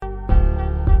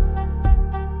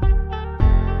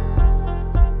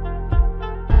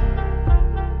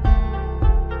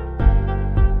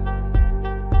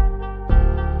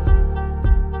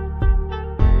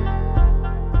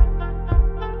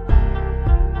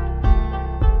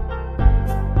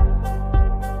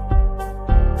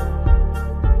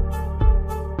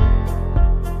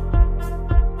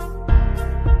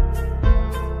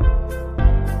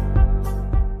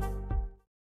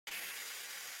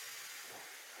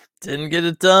Didn't get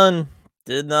it done.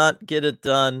 Did not get it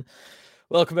done.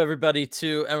 Welcome, everybody,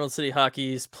 to Emerald City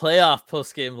Hockey's playoff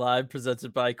postgame live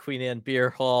presented by Queen Anne Beer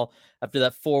Hall after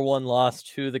that 4-1 loss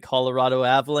to the Colorado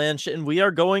Avalanche. And we are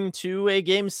going to a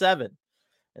game 7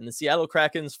 in the Seattle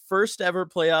Kraken's first ever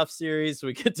playoff series.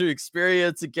 We get to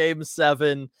experience a game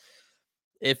 7.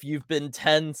 If you've been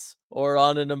tense or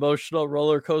on an emotional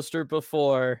roller coaster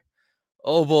before,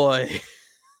 oh boy.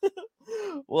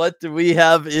 What do we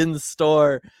have in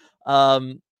store?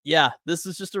 Yeah, this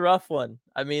is just a rough one.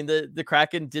 I mean, the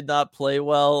Kraken did not play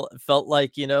well. It felt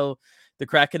like, the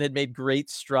Kraken had made great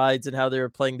strides in how they were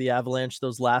playing the Avalanche.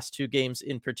 Those last 2 games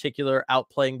in particular,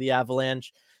 outplaying the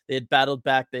Avalanche. They had battled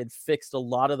back. They had fixed a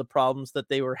lot of the problems that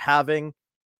they were having.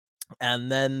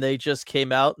 And then they just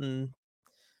came out and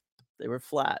they were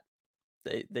flat.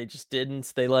 They just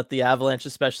didn't. They let the Avalanche,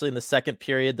 especially in the second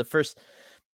period, the first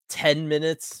 10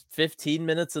 minutes, 15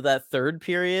 minutes of that third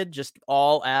period, just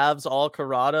all Avs, all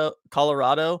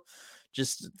Colorado,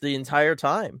 just the entire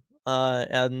time.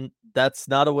 And that's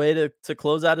not a way to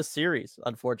close out a series,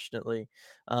 unfortunately.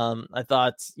 I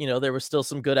thought, there were still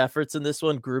some good efforts in this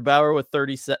one. Grubauer with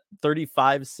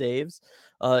 35 saves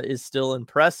is still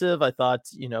impressive. I thought,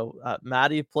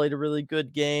 Matty played a really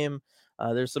good game.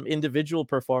 There's some individual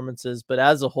performances, but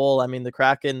as a whole, I mean, the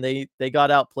Kraken, they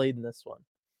got outplayed in this one.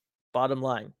 Bottom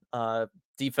line,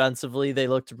 defensively, they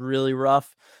looked really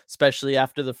rough, especially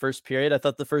after the first period. I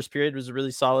thought the first period was a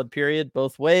really solid period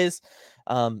both ways.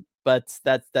 But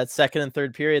that second and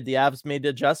third period, the Avs made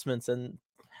adjustments, and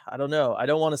I don't know. I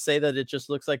don't want to say that it just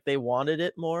looks like they wanted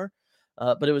it more,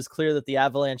 but it was clear that the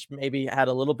Avalanche maybe had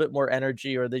a little bit more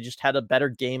energy, or they just had a better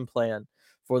game plan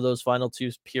for those final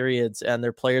 2 periods, and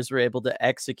their players were able to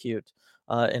execute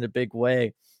in a big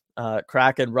way.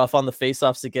 Kraken rough on the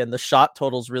faceoffs again. The shot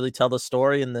totals really tell the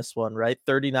story in this one, right?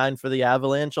 39 for the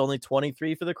Avalanche, only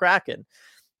 23 for the Kraken.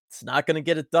 It's not going to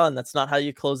get it done. That's not how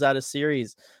you close out a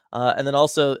series. And then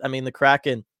also, I mean, the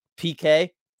Kraken PK,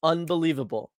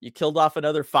 unbelievable. You killed off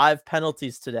another 5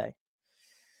 penalties today.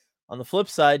 On the flip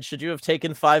side, should you have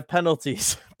taken 5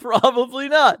 penalties? Probably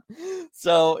not.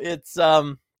 So it's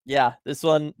this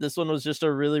one was just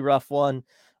a really rough one.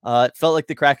 It felt like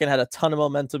the Kraken had a ton of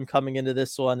momentum coming into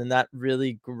this one, and that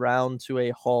really ground to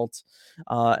a halt.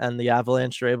 And the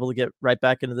Avalanche are able to get right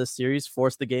back into this series,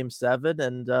 force the game 7,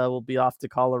 and we'll be off to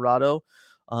Colorado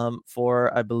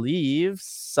for, I believe,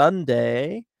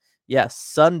 Sunday. Yes,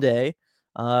 Sunday.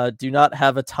 Do not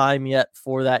have a time yet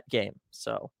for that game.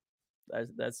 So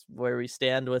that's where we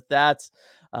stand with that.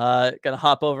 Gonna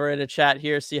hop over in a chat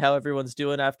here, see how everyone's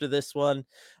doing after this one.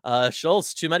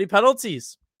 Schultz, too many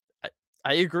penalties.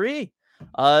 I agree.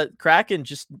 Kraken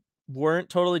just weren't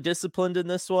totally disciplined in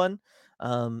this one.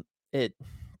 It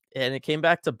came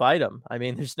back to bite them. I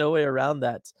mean, there's no way around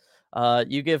that.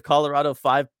 You give Colorado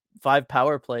five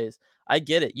power plays. I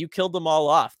get it. You killed them all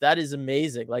off. That is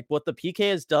amazing. Like, what the PK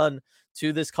has done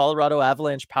to this Colorado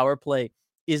Avalanche power play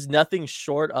is nothing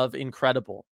short of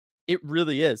incredible. It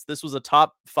really is. This was a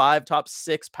top 5, top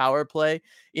 6 power play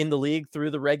in the league through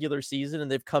the regular season, and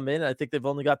they've come in. I think they've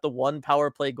only got the 1 power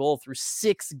play goal through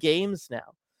 6 games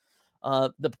now.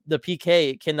 The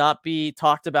PK cannot be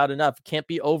talked about enough. Can't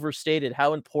be overstated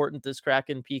how important this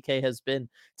Kraken PK has been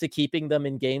to keeping them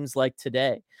in games like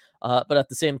today. But at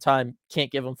the same time,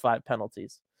 can't give them 5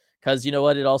 penalties. Because you know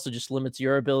what? It also just limits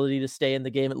your ability to stay in the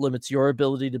game. It limits your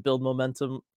ability to build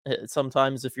momentum.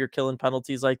 Sometimes if you're killing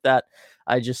penalties like that,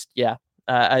 I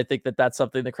think that's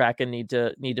something the Kraken need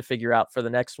to figure out for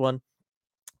the next one.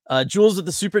 Jules with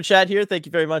the super chat here. Thank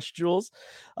you very much, Jules.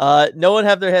 No one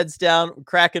have their heads down.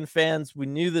 Kraken fans, we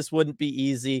knew this wouldn't be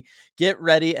easy. Get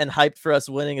ready and hyped for us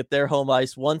winning at their home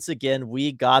ice. Once again,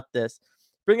 we got this.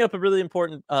 Bring up a really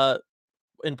important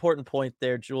point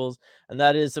there, Jules, and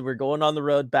that is that we're going on the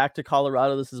road back to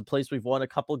Colorado. This is a place we've won a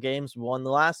couple games. We won the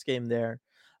last game there.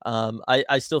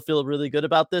 I still feel really good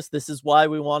about this. This is why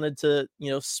we wanted to,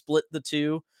 split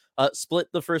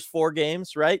the first 4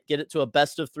 games, right? Get it to a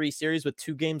best of 3 series with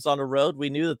 2 games on a road. We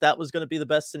knew that was going to be the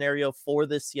best scenario for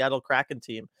this Seattle Kraken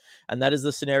team. And that is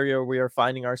the scenario we are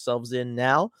finding ourselves in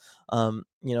now.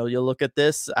 You'll look at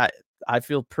this. I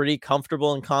feel pretty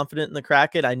comfortable and confident in the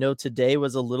Kraken. I know today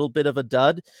was a little bit of a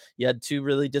dud. You had 2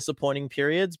 really disappointing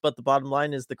periods, but the bottom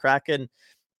line is the Kraken,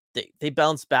 they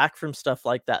bounce back from stuff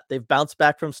like that. They've bounced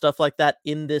back from stuff like that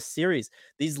in this series.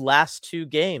 These last 2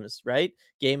 games, right?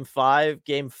 Game 5,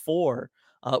 game 4,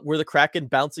 were the Kraken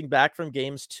bouncing back from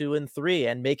games 2 and 3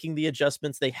 and making the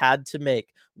adjustments they had to make,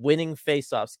 winning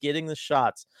faceoffs, getting the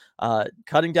shots,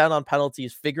 cutting down on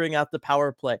penalties, figuring out the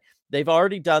power play. They've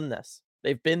already done this.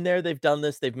 They've been there, they've done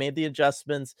this, they've made the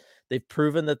adjustments, they've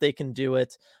proven that they can do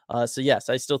it. So yes,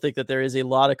 I still think that there is a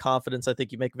lot of confidence. I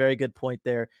think you make a very good point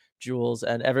there, Jules,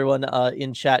 and everyone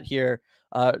in chat here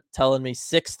telling me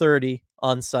 6:30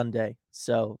 on Sunday.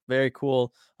 So very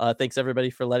cool. Thanks everybody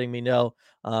for letting me know.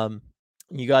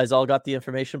 You guys all got the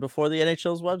information before the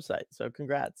NHL's website, so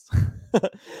congrats.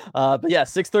 But yeah,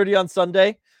 6:30 on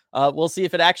Sunday. We'll see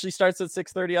if it actually starts at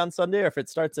 6:30 on Sunday or if it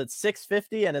starts at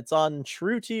 6:50 and it's on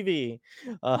True TV,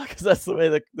 because that's the way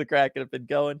the Kraken have been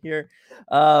going here.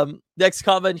 Next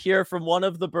comment here from one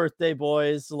of the birthday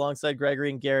boys alongside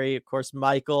Gregory and Gary. Of course,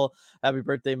 Michael. Happy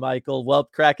birthday, Michael. Well,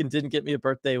 Kraken didn't get me a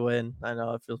birthday win. I know.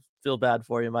 I feel bad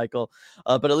for you, Michael.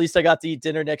 But at least I got to eat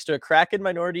dinner next to a Kraken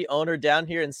minority owner down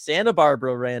here in Santa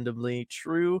Barbara randomly.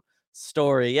 True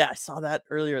story. Yeah, I saw that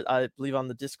earlier, I believe, on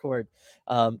the Discord.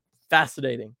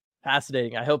 Fascinating.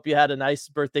 I hope you had a nice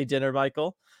birthday dinner,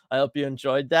 Michael. I hope you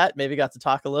enjoyed that. Maybe got to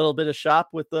talk a little bit of shop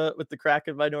with the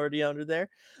Kraken minority owner there.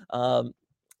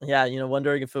 Yeah,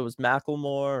 wondering if it was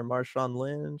Macklemore or Marshawn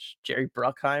Lynch, Jerry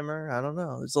Bruckheimer. I don't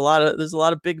know. There's a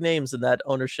lot of big names in that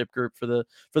ownership group for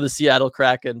the Seattle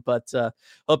Kraken. But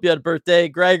hope you had a birthday,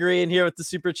 Gregory, in here with the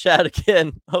super chat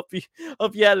again. Hope you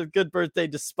had a good birthday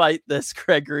despite this,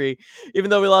 Gregory.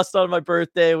 Even though we lost on my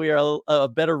birthday, we are a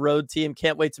better road team.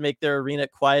 Can't wait to make their arena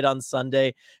quiet on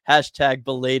Sunday. Hashtag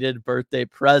belated birthday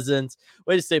present.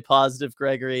 Way to stay positive,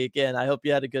 Gregory. Again, I hope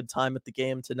you had a good time at the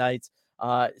game tonight.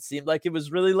 It seemed like it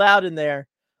was really loud in there.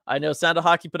 I know Sound of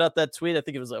Hockey put out that tweet. I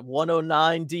think it was like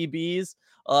 109 dBs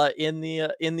in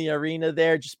the arena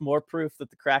there. Just more proof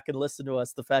that the Kraken listened to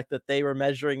us. The fact that they were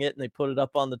measuring it and they put it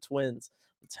up on the Twins.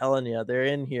 I'm telling you, they're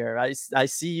in here. I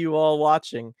see you all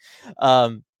watching.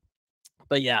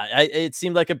 But yeah, it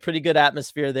seemed like a pretty good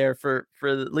atmosphere there for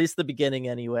at least the beginning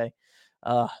anyway.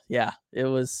 Yeah, it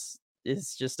was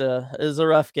a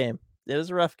rough game. It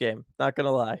was a rough game. Not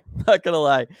gonna lie. Not gonna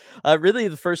lie. Really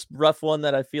the first rough one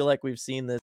that I feel like we've seen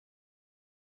this.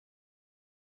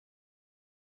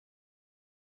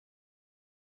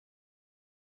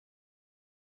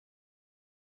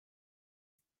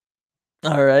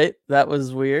 All right, that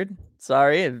was weird.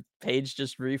 Sorry, and page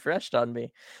just refreshed on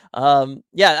me.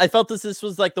 Yeah, I felt this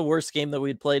was like the worst game that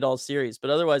we'd played all series, but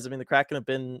otherwise, I mean, the Kraken have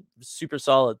been super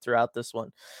solid throughout this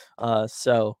one.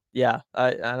 So yeah,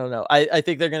 I don't know. I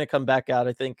think they're gonna come back out.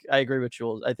 I think I agree with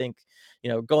Jules. I think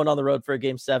going on the road for a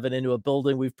game 7 into a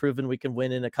building we've proven we can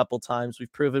win in a couple times.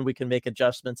 We've proven we can make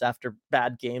adjustments after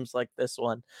bad games like this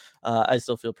one. I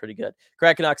still feel pretty good.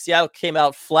 Kraken Seattle came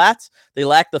out flat. They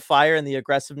lacked the fire and the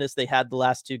aggressiveness they had the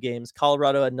last 2 games.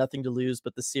 Colorado had nothing to lose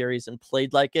but the series and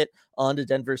played like it on to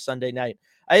Denver Sunday night.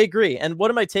 I agree. And one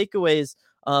of my takeaways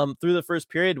through the first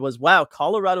period was, wow,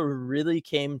 Colorado really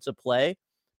came to play,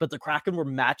 but the Kraken were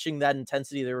matching that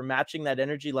intensity. They were matching that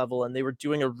energy level, and they were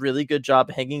doing a really good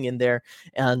job hanging in there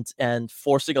and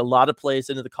forcing a lot of plays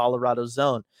into the Colorado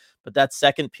zone. But that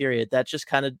second period, that just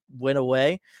kind of went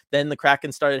away. Then the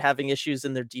Kraken started having issues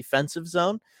in their defensive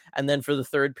zone. And then for the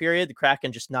third period, the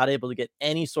Kraken just not able to get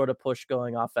any sort of push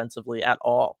going offensively at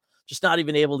all. Just not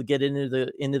even able to get into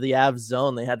the Avs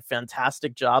zone. They had a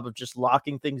fantastic job of just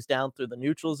locking things down through the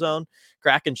neutral zone.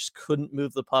 Kraken just couldn't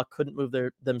move the puck, couldn't move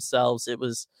themselves.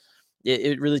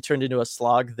 It really turned into a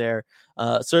slog there.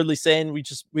 Certainly saying we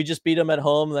just beat them at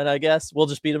home, then I guess we'll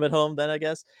just beat them at home, then I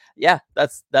guess. Yeah,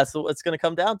 that's what it's going to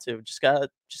come down to. Just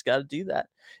gotta do that.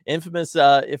 Infamous.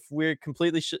 If we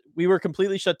were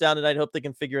completely shut down tonight. Hope they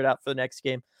can figure it out for the next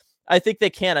game. I think they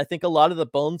can. I think a lot of the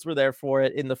bones were there for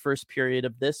it in the first period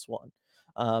of this one.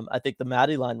 I think the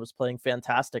Maddie line was playing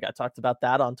fantastic. I talked about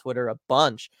that on Twitter a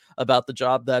bunch about the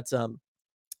job that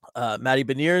Matty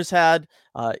Beniers had.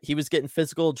 He was getting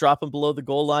physical, dropping below the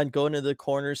goal line, going into the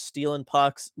corners, stealing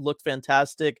pucks, looked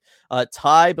fantastic.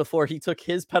 Ty, before he took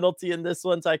his penalty in this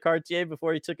one, Ty Cartier,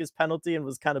 before he took his penalty and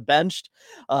was kind of benched,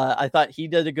 I thought he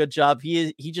did a good job.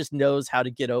 He just knows how to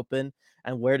get open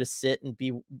and where to sit and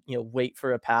be, wait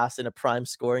for a pass in a prime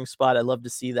scoring spot. I love to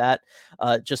see that.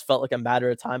 Just felt like a matter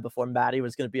of time before Matty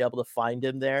was going to be able to find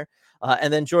him there.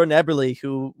 And then Jordan Eberle,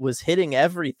 who was hitting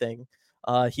everything.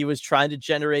 He was trying to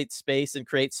generate space and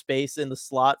create space in the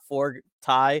slot for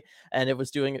Ty, and he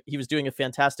was doing a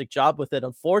fantastic job with it.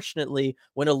 Unfortunately,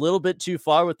 went a little bit too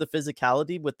far with the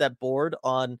physicality with that board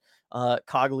on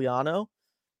Cogliano.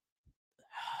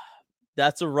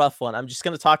 That's a rough one. I'm just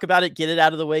going to talk about it, get it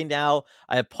out of the way now.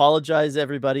 I apologize,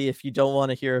 everybody, if you don't want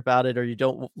to hear about it or you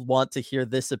don't want to hear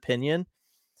this opinion.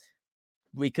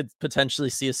 We could potentially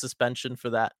see a suspension for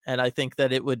that. And I think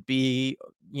that it would be,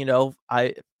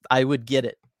 I would get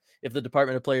it. if the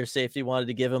Department of Player Safety wanted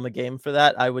to give him a game for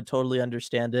that, I would totally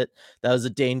understand it. That was a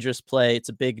dangerous play. It's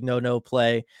a big no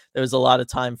play. There was a lot of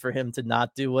time for him to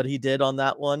not do what he did on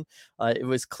that one. It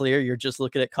was clear you're just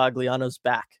looking at Cogliano's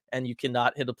back, and you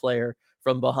cannot hit a player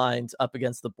from behind up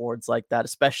against the boards like that,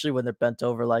 especially when they're bent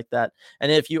over like that.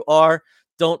 And if you are,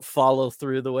 don't follow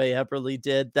through the way Eberle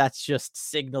did. That's just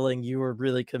signaling you were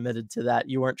really committed to that.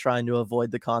 You weren't trying to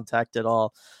avoid the contact at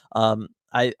all.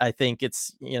 I think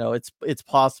it's, it's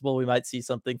possible we might see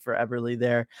something for Eberle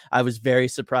there. I was very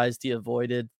surprised he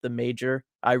avoided the major.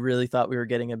 I really thought we were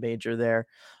getting a major there.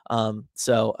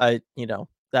 So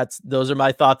those are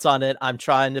my thoughts on it. I'm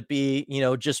trying to be,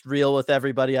 just real with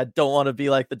everybody. I don't want to be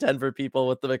like the Denver people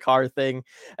with the Makar thing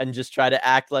and just try to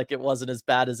act like it wasn't as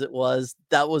bad as it was.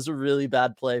 That was a really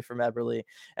bad play from Eberle,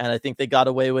 and I think they got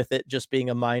away with it just being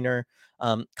a minor.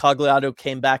 Cogliano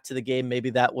came back to the game. Maybe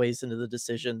that weighs into the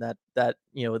decision that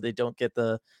they don't get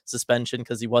the suspension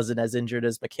because he wasn't as injured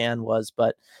as McCann was.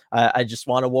 But I just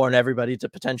want to warn everybody to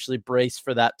potentially brace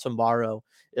for that tomorrow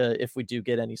if we do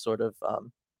get any sort of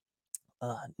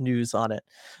news on it.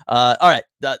 All right.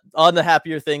 On the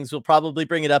happier things, we'll probably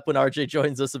bring it up when RJ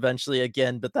joins us eventually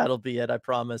again, but that'll be it, I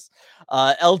promise.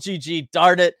 LGG,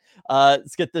 darn it.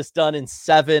 Let's get this done in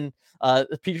 7.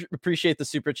 Appreciate the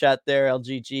super chat there,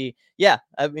 LGG. Yeah,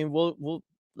 I mean,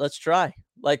 let's try.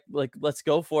 Like let's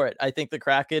go for it. I think the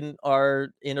Kraken are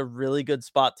in a really good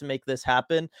spot to make this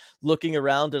happen. Looking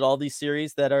around at all these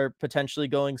series that are potentially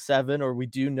going 7, or we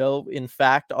do know in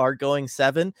fact are going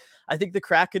 7, I think the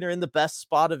Kraken are in the best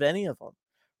spot of any of them,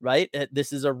 right?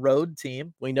 This is a road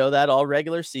team. We know that all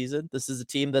regular season. This is a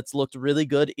team that's looked really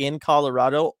good in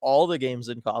Colorado, all the games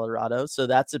in Colorado. So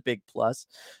that's a big plus.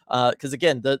 Because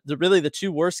again, the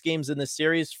 2 worst games in the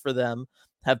series for them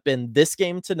have been this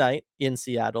game tonight in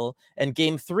Seattle and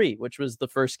game 3, which was the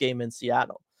first game in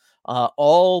Seattle.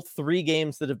 All 3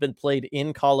 games that have been played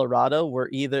in Colorado were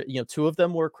either, 2 of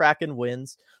them were Kraken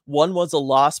wins. One was a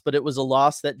loss, but it was a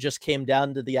loss that just came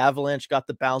down to the Avalanche got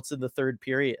the bounce in the 3rd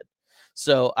period.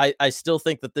 So I still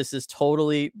think that this is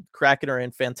totally Kraken are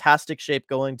in fantastic shape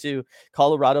going to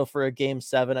Colorado for a game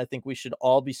 7. I think we should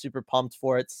all be super pumped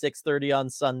for it. 6:30 on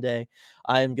Sunday.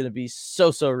 I am going to be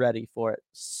so ready for it.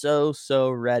 So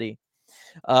ready.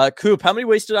 Coop, how many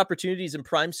wasted opportunities and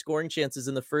prime scoring chances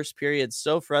in the first period?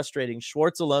 So frustrating.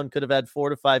 Schwartz alone could have had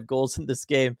 4 to 5 goals in this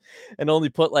game and only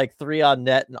put like 3 on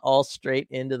net and all straight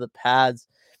into the pads.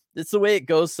 It's the way it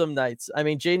goes some nights. I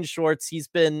mean, Jaden Schwartz, he's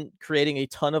been creating a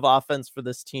ton of offense for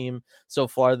this team so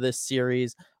far this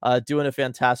series, doing a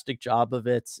fantastic job of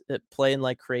it playing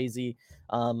like crazy.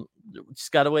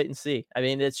 Just got to wait and see. I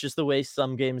mean, it's just the way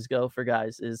some games go for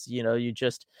guys is, you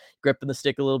just gripping the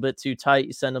stick a little bit too tight.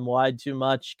 You send them wide too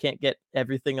much, can't get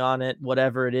everything on it,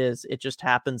 whatever it is. It just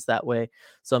happens that way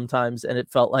sometimes. And it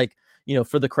felt like,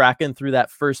 for the Kraken through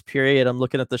that first period, I'm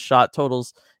looking at the shot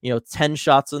totals, 10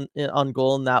 shots on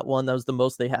goal in that one. That was the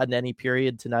most they had in any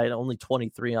period tonight, only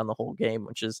 23 on the whole game,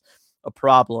 which is a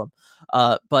problem.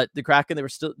 But the Kraken,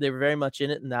 they were very much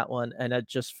in it in that one. And it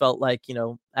just felt like,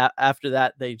 after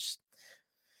that, they just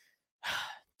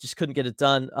couldn't get it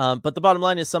done. But the bottom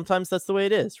line is sometimes that's the way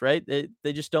it is, right?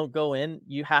 They just don't go in.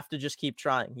 You have to just keep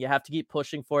trying. You have to keep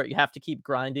pushing for it. You have to keep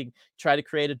grinding, try to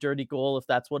create a dirty goal if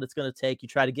that's what it's going to take. You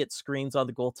try to get screens on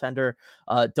the goaltender.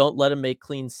 Don't let him make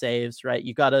clean saves, right?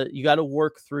 You gotta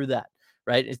work through that,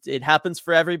 right? It happens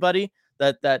for everybody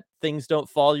that things don't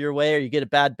fall your way or you get a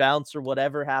bad bounce or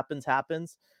whatever happens.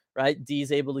 Right?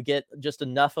 D's able to get just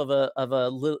enough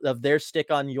of their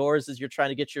stick on yours as you're trying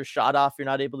to get your shot off. You're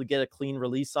not able to get a clean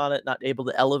release on it, not able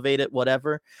to elevate it,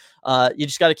 whatever. You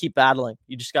just got to keep battling.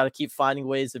 You just got to keep finding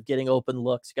ways of getting open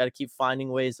looks. You got to keep finding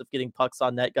ways of getting pucks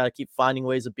on net. Got to keep finding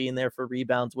ways of being there for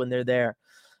rebounds when they're there.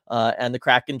 And the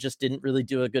Kraken just didn't really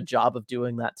do a good job of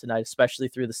doing that tonight, especially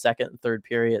through the 2nd and 3rd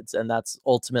periods. And that's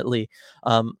ultimately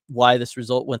why this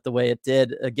result went the way it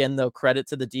did. Again, though, credit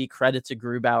to the D, credit to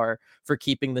Grubauer for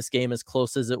keeping this game as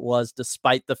close as it was,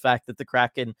 despite the fact that the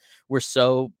Kraken were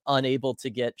so unable to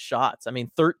get shots. I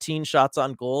mean, 13 shots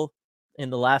on goal in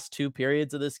the last 2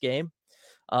 periods of this game.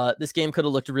 This game could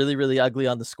have looked really, really ugly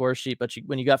on the score sheet, but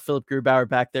when you got Philip Grubauer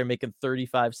back there making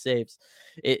 35 saves,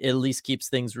 it at least keeps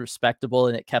things respectable,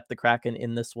 and it kept the Kraken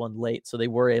in this one late. So they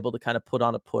were able to kind of put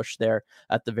on a push there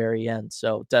at the very end.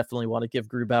 So definitely want to give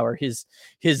Grubauer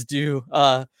his due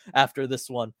after this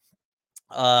one.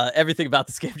 Everything about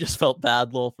this game just felt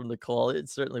bad, lol, from the call. It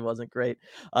certainly wasn't great.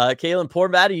 Kalen, poor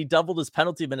Matty, he doubled his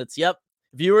penalty minutes. Yep.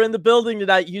 If you were in the building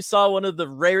tonight, you saw one of the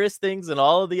rarest things in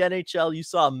all of the NHL. You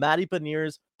saw Matty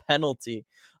Beniers penalty.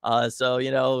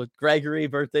 So, Gregory,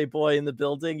 birthday boy in the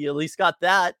building, you at least got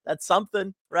that. That's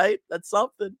something, right? That's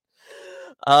something.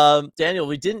 Daniel,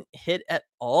 we didn't hit at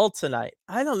all tonight.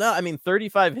 I don't know. I mean,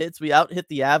 35 hits. We out hit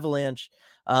the Avalanche.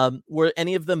 Were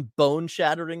any of them bone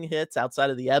shattering hits outside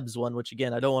of the Ebbs one, which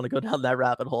again, I don't want to go down that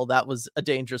rabbit hole. That was a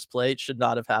dangerous play. It should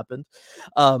not have happened.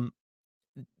 Um,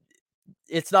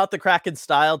 it's not the Kraken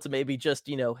style to maybe just,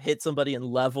 hit somebody and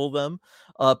level them.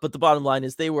 But the bottom line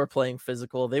is they were playing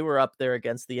physical. They were up there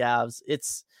against the Avs.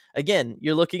 It's again,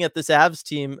 you're looking at this Avs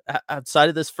team outside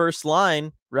of this first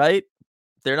line, right?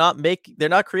 They're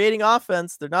not creating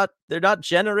offense. They're not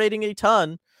generating a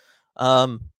ton.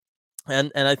 Um,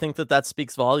 and I think that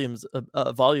speaks volumes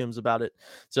about it.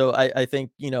 So I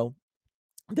think,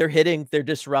 they're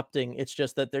disrupting. It's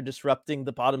just that they're disrupting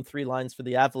the bottom three lines for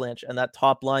the Avalanche, and that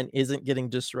top line isn't getting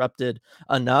disrupted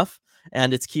enough,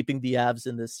 and it's keeping the Avs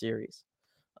in this series,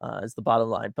 is the bottom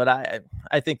line. But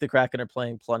I think the Kraken are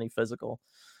playing plenty physical.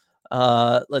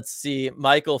 Let's see.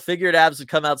 Michael figured Avs would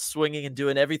come out swinging and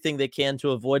doing everything they can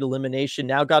to avoid elimination.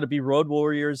 Now got to be road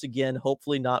warriors again.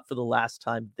 Hopefully not for the last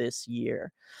time this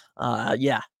year.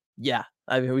 Yeah.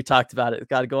 I mean, we talked about it.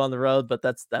 Got to go on the road, but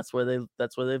that's where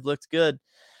they've looked good.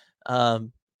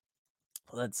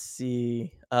 Let's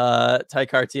see. Ty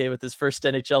Cartier with his first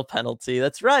NHL penalty.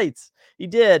 That's right. He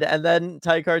did. And then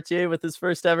Ty Cartier with his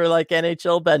first ever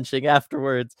NHL benching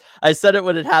afterwards. I said it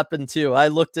when it happened too. I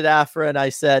looked at Afra and I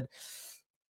said,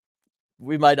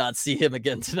 we might not see him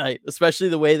again tonight, especially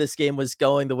the way this game was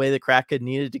going, the way the Kraken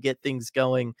needed to get things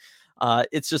going.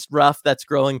 It's just rough. That's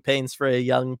growing pains for a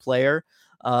young player.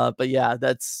 But yeah,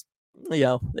 that's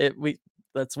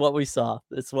what we saw.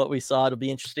 It's what we saw. It'll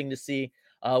be interesting to see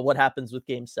what happens with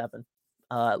Game 7.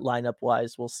 Lineup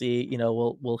wise, we'll see.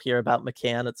 We'll hear about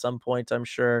McCann at some point, I'm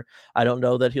sure. I don't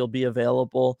know that he'll be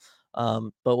available,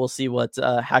 but we'll see what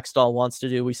Hackstall wants to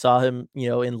do. We saw him,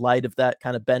 in light of that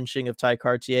kind of benching of Ty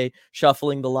Cartier,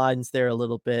 shuffling the lines there a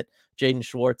little bit. Jaden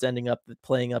Schwartz ending up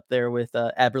playing up there with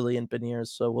Eberle and Beniers.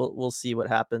 So we'll see what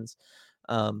happens.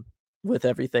 With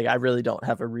everything, I really don't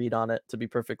have a read on it, to be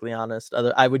perfectly honest.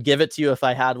 I would give it to you if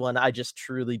I had one. I just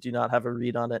truly do not have a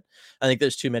read on it. I think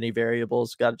there's too many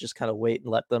variables. Got to just kind of wait and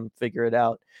let them figure it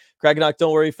out. Kraganock,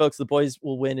 don't worry, folks. The boys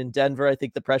will win in Denver. I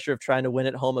think the pressure of trying to win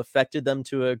at home affected them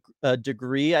to a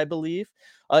degree, I believe.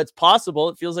 It's possible.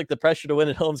 It feels like the pressure to win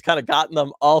at home's kind of gotten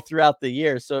them all throughout the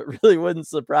year, so it really wouldn't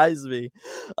surprise me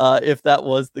if that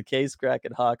was the case,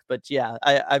 Kraken Hawk. But yeah,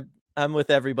 I'm with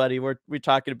everybody. We're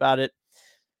talking about it.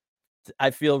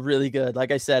 I feel really good. Like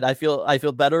I said, I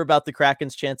feel better about the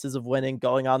Kraken's chances of winning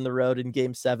going on the road in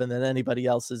Game 7 than anybody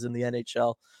else's in the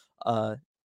NHL.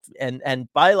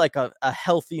 And by like a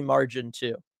healthy margin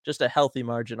too. Just a healthy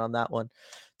margin on that one.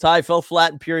 Ty fell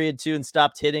flat in period 2 and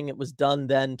stopped hitting. It was done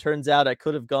then. Turns out I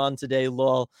could have gone today,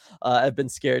 lol. I've been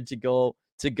scared to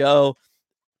go.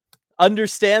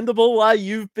 Understandable why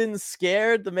you've been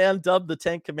scared. The man dubbed the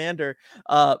Tank Commander.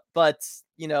 But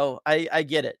I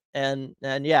get it. And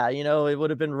yeah, it would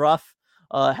have been rough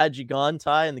had you gone,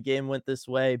 Ty, and the game went this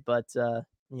way. But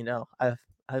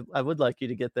I would like you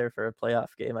to get there for a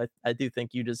playoff game. I do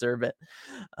think you deserve it.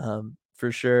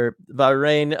 For sure.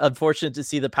 Bahrain, unfortunate to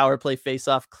see the power play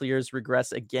face-off clears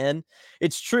regress again.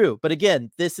 It's true. But again,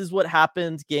 this is what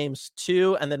happened games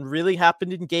 2 and then really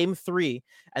happened in game 3.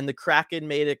 And the Kraken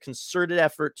made a concerted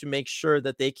effort to make sure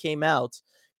that they came out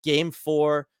game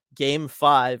 4, game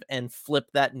 5, and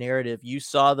flipped that narrative. You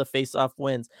saw the face-off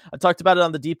wins. I talked about it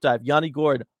on the deep dive. Yanni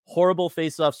Gourde, horrible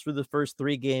face-offs through the first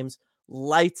 3 games.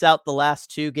 Lights out the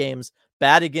last 2 games.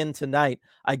 Bad again tonight.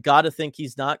 I got to think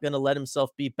he's not going to let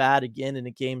himself be bad again in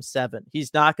a game 7.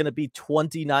 He's not going to be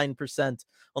 29%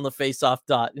 on the face-off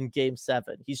dot in game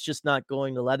 7. He's just not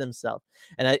going to let himself.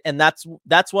 And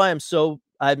that's why I'm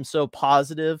so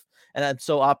positive and I'm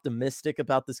so optimistic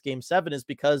about this game 7 is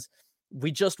because we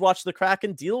just watched the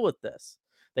Kraken deal with this.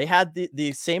 They had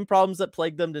the same problems that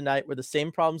plagued them tonight were the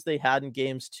same problems they had in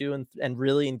games 2 and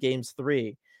really in game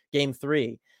 3.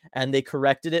 And they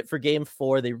corrected it for game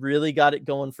 4. They really got it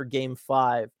going for game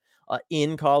 5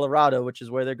 in Colorado, which is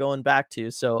where they're going back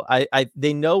to. So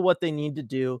they know what they need to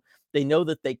do. They know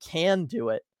that they can do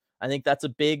it. I think that's a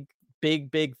big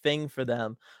thing for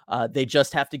them. They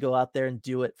just have to go out there and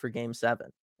do it for game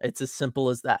 7. It's as simple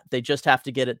as that. They just have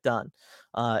to get it done.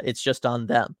 It's just on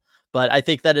them. But I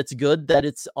think that it's good that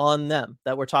it's on them,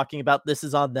 that we're talking about this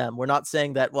is on them. We're not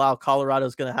saying that, wow,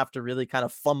 Colorado's going to have to really kind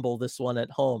of fumble this one at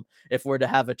home if we're to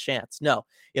have a chance. No,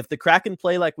 if the Kraken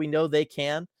play like we know they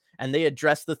can, and they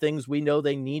address the things we know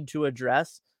they need to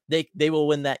address, they will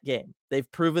win that game.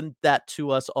 They've proven that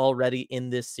to us already in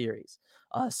this series.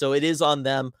 So it is on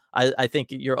them. I think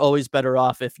you're always better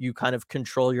off if you kind of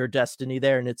control your destiny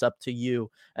there, and it's up to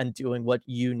you and doing what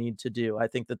you need to do. I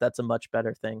think that that's a much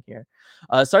better thing here.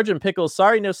 Sergeant Pickles,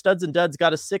 sorry, no studs and duds.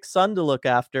 Got a sick son to look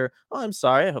after. Oh, I'm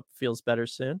sorry. I hope it feels better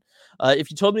soon.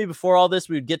 If you told me before all this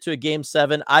we would get to a game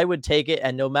 7, I would take it.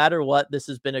 And no matter what, this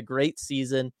has been a great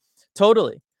season.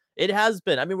 Totally. It has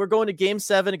been. I mean, we're going to game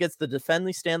 7 against the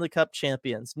defending Stanley Cup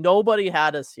champions. Nobody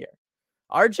had us here.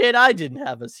 RJ and I didn't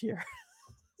have us here.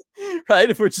 Right?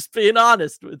 If we're just being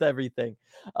honest with everything.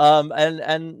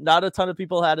 And not a ton of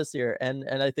people had us here. And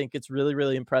I think it's really,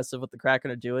 really impressive what the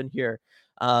Kraken are doing here.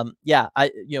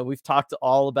 We've talked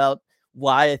all about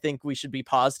why I think we should be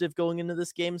positive going into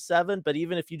this game 7. But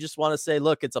even if you just want to say,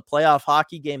 look, it's a playoff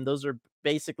hockey game, those are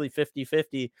basically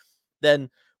 50-50, then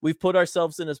we've put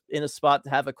ourselves in a spot to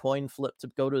have a coin flip to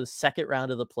go to the second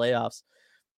round of the playoffs.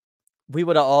 We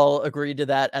would have all agreed to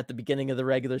that at the beginning of the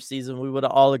regular season. We would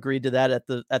have all agreed to that at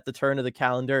the turn of the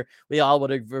calendar. We all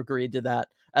would have agreed to that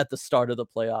at the start of the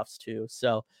playoffs too.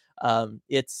 So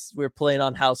we're playing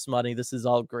on house money. This is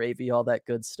all gravy, all that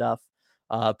good stuff.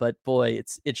 But boy,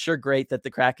 it's sure great that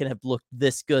the Kraken have looked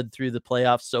this good through the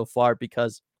playoffs so far,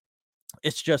 because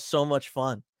it's just so much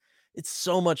fun. It's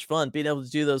so much fun being able to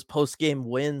do those post-game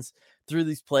wins through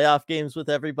these playoff games with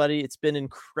everybody. It's been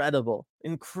incredible.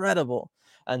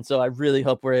 And so I really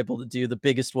hope we're able to do the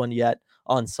biggest one yet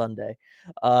on Sunday.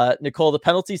 Nicole, the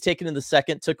penalties taken in the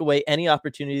second took away any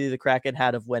opportunity the Kraken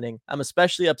had of winning. I'm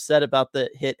especially upset about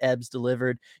the hit Ebbs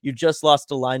delivered. You just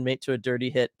lost a line mate to a dirty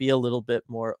hit. Be a little bit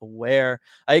more aware.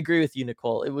 I agree with you,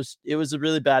 Nicole. It was a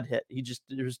really bad hit.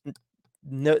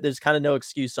 There's kind of no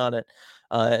excuse on it.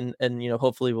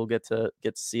 Hopefully we'll get to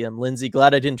see him. Lindsay,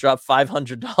 glad I didn't drop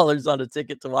 $500 on a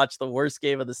ticket to watch the worst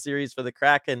game of the series for the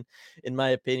Kraken, in my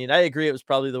opinion. I agree. It was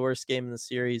probably the worst game in the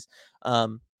series.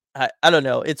 I don't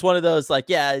know. It's one of those, like,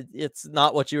 yeah, it's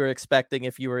not what you were expecting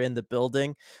if you were in the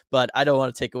building, but I don't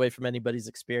want to take away from anybody's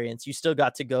experience. You still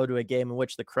got to go to a game in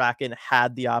which the Kraken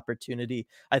had the opportunity.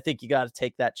 I think you got to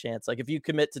take that chance. Like, if you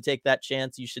commit to take that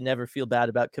chance, you should never feel bad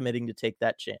about committing to take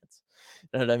that chance.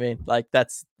 You know what I mean? Like,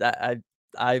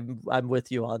 I'm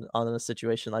with you on a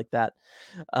situation like that.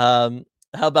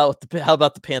 How about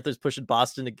the Panthers pushing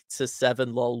Boston to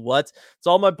 7? Lol. What? It's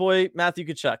all my boy Matthew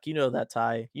Tkachuk. You know that,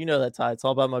 Ty. It's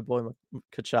all about my boy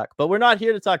Tkachuk. But we're not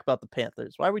here to talk about the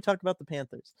Panthers. Why are we talking about the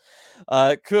Panthers?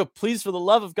 Cool. Please, for the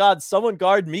love of God, someone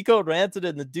guard Mikko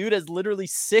Rantanen. The dude has literally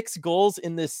 6 goals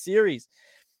in this series.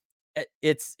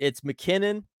 It's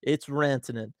McKinnon. It's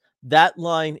Rantanen. That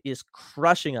line is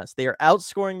crushing us. They are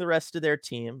outscoring the rest of their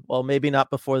team. Well, maybe not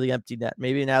before the empty net.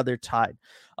 Maybe now they're tied.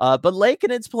 But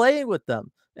Lakinen's playing with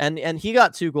them, and he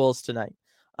got 2 goals tonight.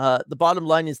 The bottom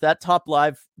line is that top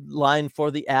line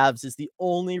for the Avs is the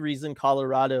only reason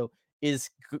Colorado is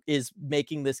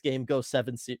making this game go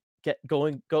 7.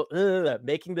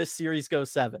 Making this series go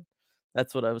 7.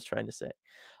 That's what I was trying to say.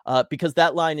 Because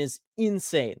that line is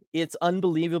insane. It's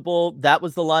unbelievable. That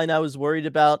was the line I was worried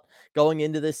about going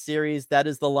into this series. That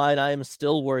is the line I am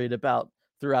still worried about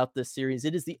throughout this series.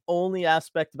 It is the only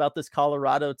aspect about this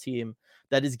Colorado team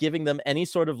that is giving them any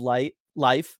sort of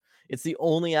life. It's the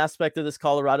only aspect of this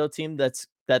Colorado team that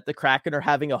the Kraken are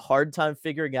having a hard time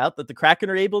figuring out, that the Kraken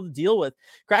are able to deal with.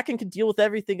 Kraken can deal with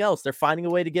everything else. They're finding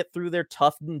a way to get through their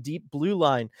tough and deep blue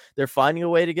line. They're finding a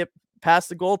way to get past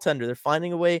the goaltender. They're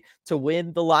finding a way to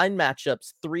win the line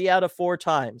matchups 3 out of 4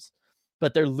 times,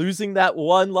 but they're losing that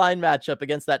one line matchup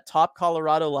against that top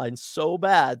Colorado line so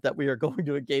bad that we are going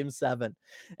to a game 7.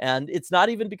 And it's not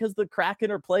even because the Kraken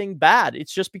are playing bad.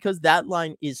 It's just because that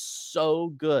line is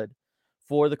so good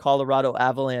for the Colorado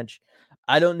Avalanche.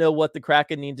 I don't know what the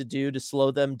Kraken need to do to slow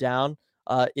them down.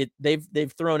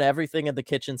 They've thrown everything in the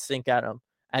kitchen sink at them,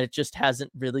 and it just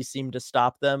hasn't really seemed to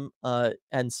stop them.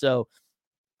 And so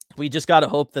we just got to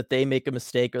hope that they make a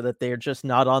mistake, or that they're just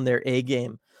not on their A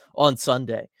game on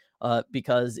Sunday.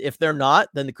 Because if they're not,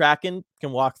 then the Kraken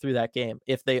can walk through that game.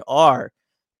 If they are,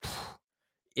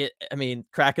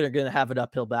 Kraken are going to have an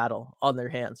uphill battle on their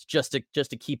hands just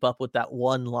to keep up with that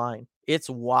one line. It's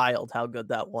wild how good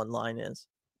that one line is.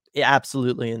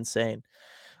 Absolutely insane.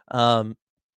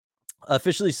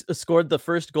 Officially scored the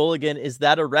first goal again. Is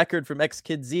that a record from X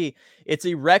Kid Z? It's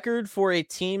a record for a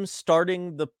team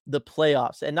starting the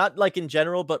playoffs, and not like in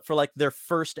general, but for like their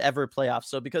first ever playoffs.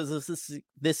 So because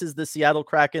this is the Seattle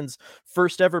Kraken's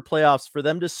first ever playoffs, for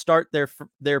them to start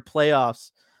their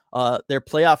playoffs, their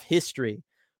playoff history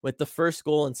with the first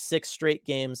goal in 6 straight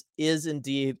games is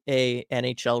indeed a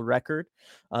NHL record.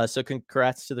 So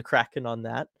congrats to the Kraken on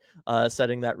that,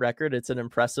 setting that record. It's an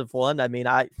impressive one. I mean,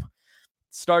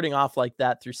 starting off like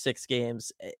that through 6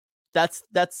 games, that's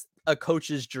a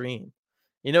coach's dream.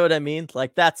 You know what I mean?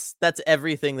 Like that's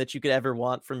everything that you could ever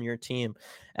want from your team.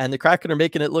 And the Kraken are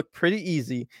making it look pretty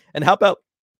easy. And how about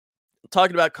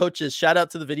talking about coaches, shout out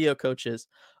to the video coaches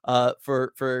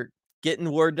for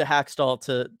getting word to Hackstall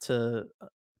to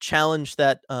challenge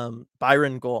that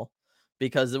Byron goal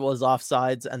because it was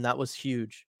offsides, and that was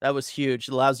huge. That was huge.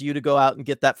 It allows you to go out and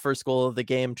get that first goal of the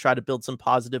game, try to build some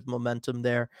positive momentum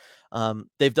there.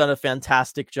 They've done a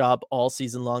fantastic job all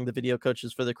season long, the video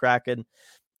coaches for the Kraken,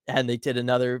 and they did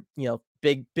another,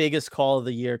 biggest call of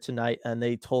the year tonight, and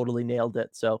they totally nailed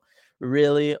it. So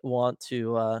really want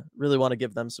to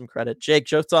give them some credit. Jake,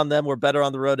 jokes on them. We're better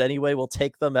on the road anyway. We'll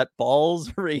take them at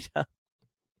Balls Arena.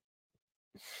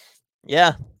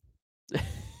 Yeah.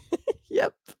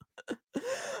 Yep.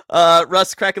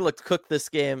 Russ, Kraken looked cooked this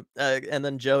game, and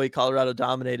then Joey, Colorado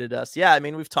dominated us. Yeah, I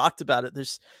mean, we've talked about it.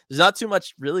 There's not too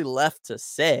much really left to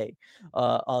say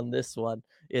on this one.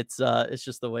 It's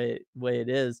just the way it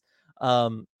is.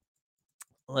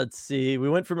 Let's see. We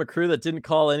went from a crew that didn't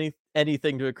call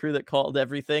anything to a crew that called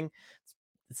everything.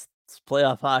 It's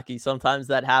playoff hockey. Sometimes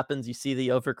that happens. You see the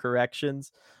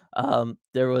overcorrections.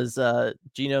 There was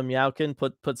Gino Miaukin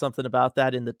put something about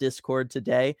that in the Discord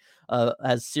today.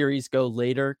 As series go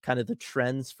later, kind of the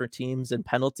trends for teams and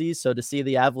penalties. So to see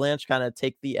the Avalanche kind of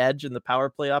take the edge in the power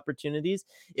play opportunities,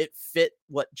 it fit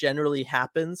what generally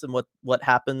happens and what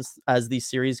happens as these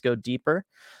series go deeper.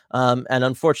 And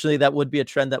unfortunately, that would be a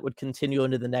trend that would continue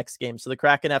into the next game. So the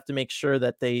Kraken have to make sure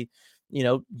that they,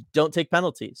 don't take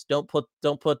penalties. Don't put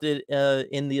it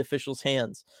in the officials'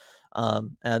 hands.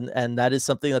 And that is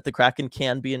something that the Kraken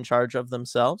can be in charge of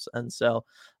themselves. And so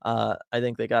I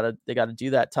think they gotta do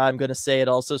that. I'm going to say it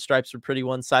also. Stripes were pretty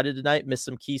one-sided tonight. Missed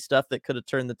some key stuff that could have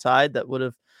turned the tide. That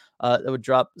would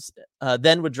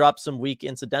drop some weak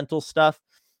incidental stuff.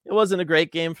 It wasn't a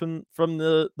great game from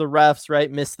the refs,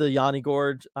 right? Missed the Yanni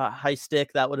Gord high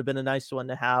stick. That would have been a nice one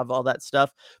to have, all that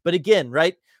stuff. But again,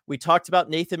 right? We talked about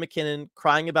Nathan McKinnon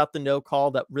crying about the no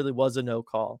call. That really was a no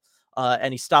call.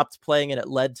 And he stopped playing, and it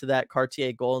led to that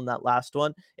Cartier goal in that last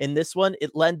one. In this one,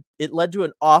 it led to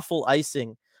an awful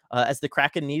icing. As the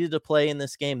Kraken needed to play in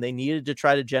this game, they needed to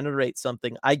try to generate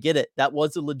something. I get it. That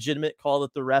was a legitimate call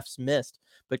that the refs missed.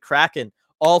 But Kraken,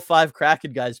 all 5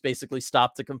 Kraken guys basically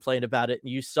stopped to complain about it.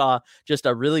 And you saw just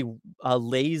a really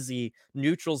lazy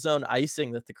neutral zone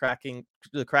icing that the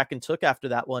Kraken took after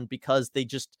that one, because they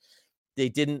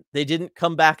didn't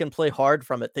come back and play hard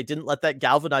from it. They didn't let that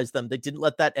galvanize them. They didn't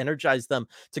let that energize them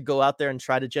to go out there and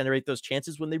try to generate those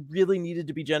chances when they really needed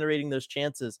to be generating those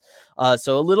chances.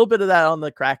 So a little bit of that on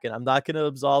the Kraken. I'm not going to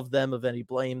absolve them of any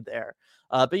blame there.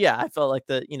 But yeah, I felt like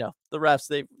the refs,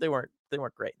 they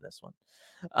weren't great in this one.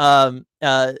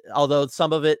 Although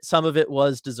some of it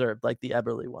was deserved, like the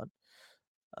Eberle one.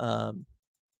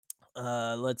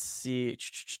 Let's see.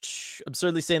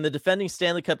 Absurdly saying the defending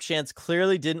Stanley Cup champs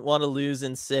clearly didn't want to lose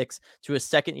in 6 to a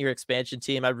second-year expansion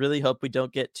team. I really hope we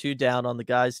don't get too down on the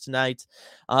guys tonight.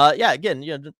 Yeah, again,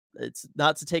 it's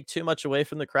not to take too much away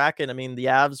from the Kraken. I mean, the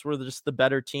Avs were just the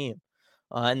better team,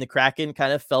 and the Kraken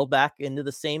kind of fell back into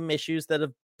the same issues that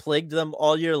have plagued them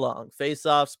all year long: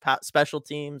 face-offs, special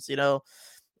teams.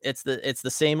 It's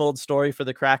the same old story for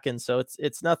the Kraken. So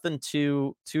it's nothing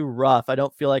too rough. I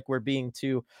don't feel like we're being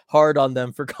too hard on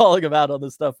them for calling them out on the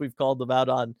stuff we've called them out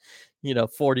on,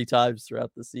 40 times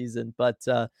throughout the season. But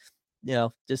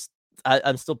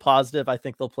I'm still positive. I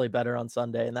think they'll play better on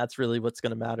Sunday, and that's really what's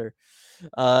going to matter.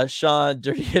 Sean,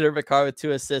 dirty hitter Makar with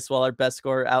 2 assists, while our best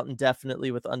scorer out indefinitely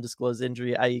with undisclosed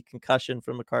injury, i.e. concussion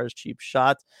from Makar's cheap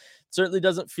shot. Certainly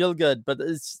doesn't feel good, but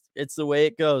it's the way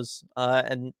it goes.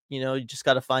 And you just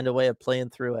got to find a way of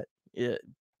playing through it.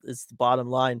 It's the bottom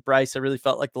line. Bryce, I really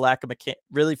felt the lack of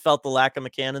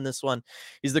McCann in this one.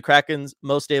 He's the Kraken's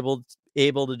most able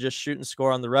to just shoot and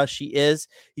score on the rush.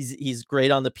 He's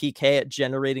great on the PK at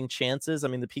generating chances. I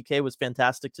mean, the PK was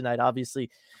fantastic tonight. Obviously,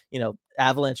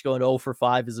 Avalanche going 0 for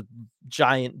 5 is a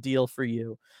giant deal for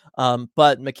you.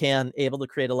 But McCann able to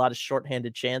create a lot of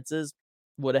shorthanded chances.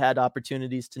 Would have had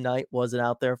opportunities tonight, wasn't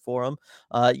out there for him.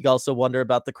 You also wonder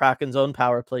about the Kraken's own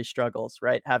power play struggles,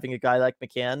 right? Having a guy like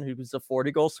McCann, who's a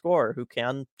 40-goal scorer, who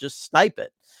can just snipe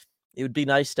it. It would be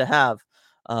nice to have.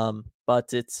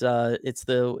 But it's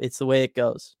the way it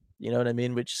goes. You know what I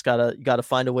mean? We just gotta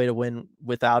find a way to win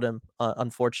without him,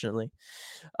 unfortunately.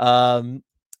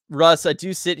 Russ, I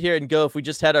do sit here and go, if we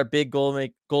just had our big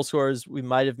goal scorers, we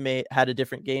might have had a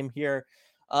different game here.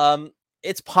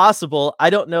 It's possible.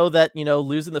 I don't know that,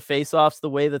 losing the faceoffs the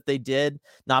way that they did,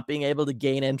 not being able to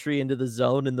gain entry into the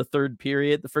zone in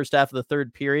the first half of the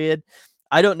third period.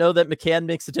 I don't know that McCann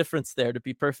makes a difference there, to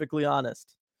be perfectly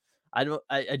honest.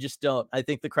 I just don't. I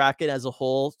think the Kraken as a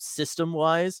whole, system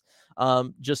wise,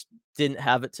 just didn't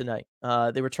have it tonight.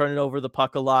 They were turning over the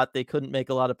puck a lot. They couldn't make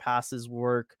a lot of passes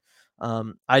work.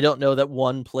 I don't know that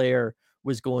one player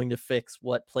was going to fix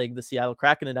what plagued the Seattle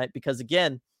Kraken tonight, because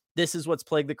again, this is what's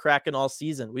plagued the Kraken all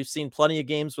season. We've seen plenty of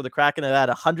games where the Kraken have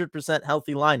had 100%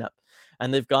 healthy lineup,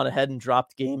 and they've gone ahead and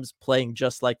dropped games playing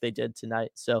just like they did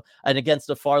tonight. So, and against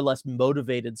a far less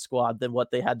motivated squad than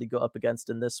what they had to go up against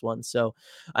in this one. So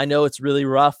I know it's really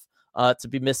rough to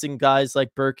be missing guys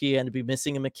like Berkey and to be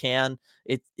missing a McCann.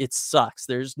 It sucks.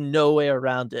 There's no way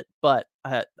around it. But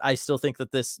I still think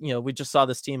that this, we just saw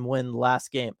this team win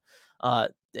last game.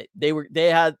 They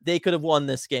could have won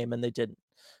this game and they didn't.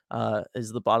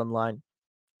 Is the bottom line.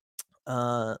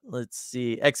 Let's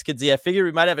see. X-Kids, I figured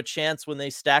we might have a chance when they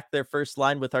stack their first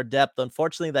line with our depth.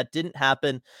 Unfortunately, that didn't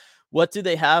happen. What do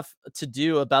they have to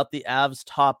do about the Avs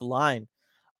top line?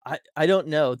 I don't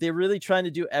know. They're really trying to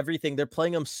do everything. They're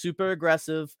playing them super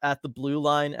aggressive at the blue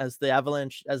line as the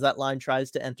Avalanche, as that line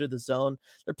tries to enter the zone.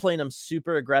 They're playing them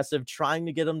super aggressive, trying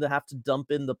to get them to have to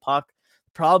dump in the puck.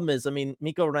 Problem is,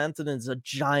 Mikko Rantanen is a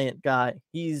giant guy.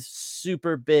 He's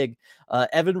super big.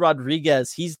 Evan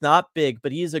Rodriguez, he's not big,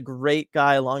 but he's a great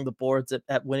guy along the boards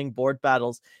at winning board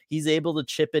battles. He's able to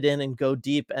chip it in and go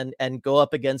deep and go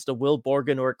up against a Will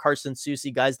Borgen or a Carson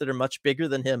Soucy, guys that are much bigger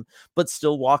than him, but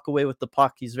still walk away with the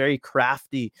puck. He's very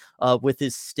crafty with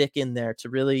his stick in there to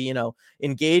really,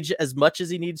 engage as much as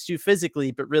he needs to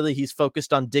physically, but really he's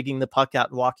focused on digging the puck out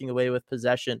and walking away with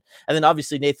possession. And then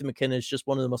obviously Nathan McKinnon is just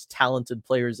one of the most talented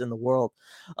players in the world.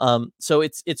 So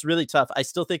it's really tough. I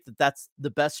still think that that's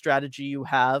the best strategy you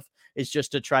have, is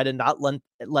just to try to not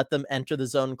let them enter the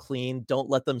zone clean.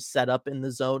 Don't let them set up in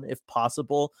the zone if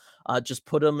possible. Just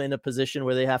put them in a position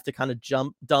where they have to kind of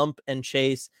dump and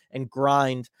chase and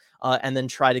grind, and then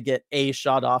try to get a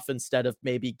shot off instead of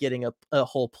maybe getting a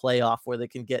whole playoff where they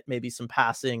can get maybe some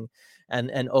passing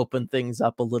and open things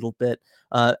up a little bit.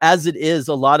 As it is,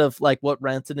 a lot of like what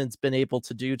Rantanen's been able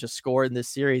to do to score in this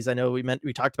series. I know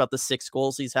we talked about the 6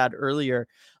 goals he's had earlier.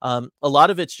 A lot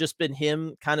of it's just been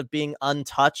him kind of being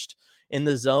untouched in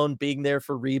the zone, being there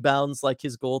for rebounds, like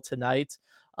his goal tonight.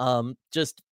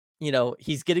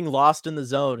 He's getting lost in the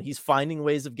zone. He's finding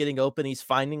ways of getting open. He's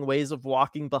finding ways of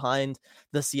walking behind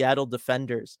the Seattle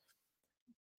defenders.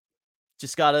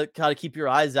 Just gotta keep your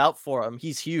eyes out for him.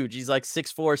 He's huge. He's like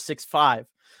 6'4",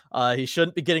 6'5". He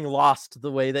shouldn't be getting lost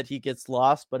the way that he gets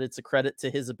lost, but it's a credit to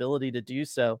his ability to do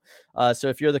so. So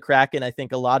if you're the Kraken, I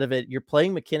think a lot of it, you're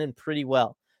playing McKinnon pretty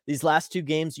well. These last 2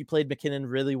 games, you played McKinnon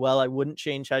really well. I wouldn't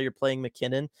change how you're playing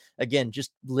McKinnon. Again,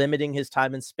 just limiting his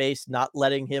time and space, not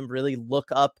letting him really look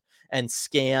up and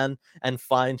scan and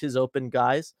find his open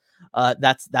guys.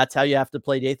 That's how you have to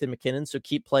play Nathan McKinnon. So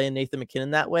keep playing Nathan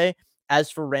McKinnon that way. As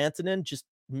for Rantanen, just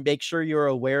make sure you're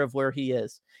aware of where he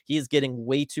is. He is getting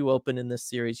way too open in this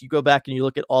series. You go back and you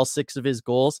look at all 6 of his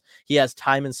goals. He has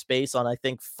time and space on, I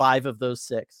think, 5 of those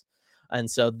 6.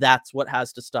 And so that's what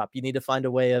has to stop. You need to find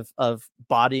a way of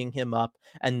bodying him up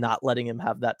and not letting him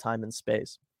have that time and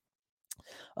space.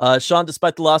 Sean,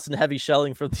 despite the loss in heavy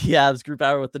shelling from the Avs,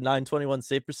 Grubauer with the .921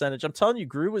 save percentage. I'm telling you,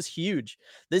 Gru was huge.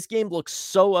 This game looks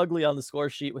so ugly on the score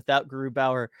sheet without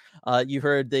Grubauer. You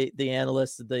heard the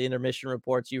analysts, the intermission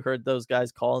reports. You heard those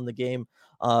guys calling the game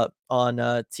on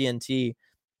TNT.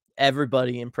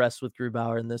 Everybody impressed with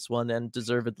Grubauer in this one, and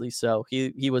deservedly so.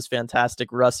 He was fantastic.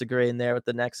 Russagray in there with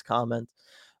the next comment,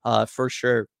 for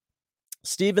sure.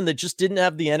 Steven, that just didn't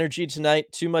have the energy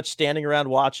tonight. Too much standing around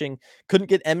watching. Couldn't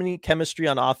get any chemistry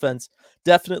on offense.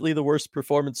 Definitely the worst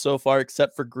performance so far,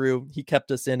 except for Gru. He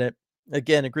kept us in it.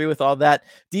 Again, agree with all that.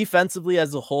 Defensively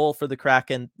as a whole for the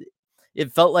Kraken,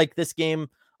 it felt like this game,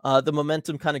 the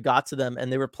momentum kind of got to them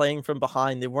and they were playing from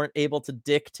behind. They weren't able to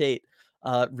dictate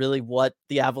really what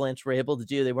the Avalanche were able to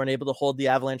do. They weren't able to hold the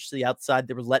Avalanche to the outside.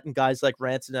 They were letting guys like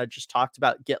Ranson, I just talked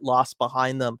about, get lost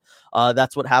behind them.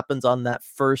 That's what happens on that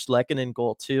first Lehkonen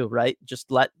goal too, right?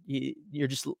 You're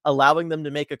just allowing them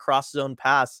to make a cross zone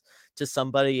pass to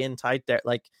somebody in tight there.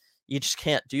 Like, you just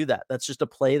can't do that. That's just a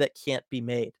play that can't be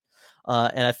made.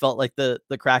 And I felt like the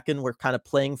Kraken were kind of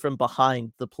playing from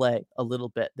behind the play a little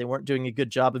bit. They weren't doing a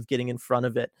good job of getting in front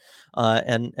of it.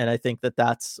 And I think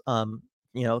that's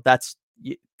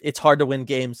it's hard to win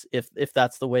games if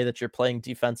that's the way that you're playing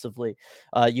defensively.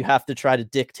 You have to try to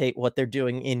dictate what they're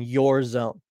doing in your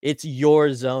zone. It's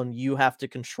your zone. You have to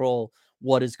control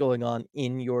what is going on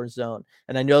in your zone.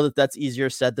 And I know that that's easier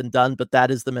said than done, but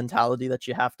that is the mentality that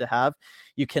you have to have.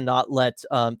 You cannot let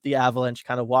the Avalanche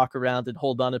kind of walk around and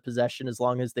hold on to possession as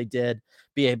long as they did,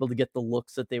 be able to get the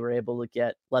looks that they were able to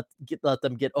get, let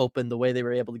them get open the way they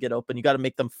were able to get open. You got to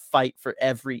make them fight for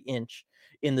every inch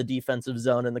in the defensive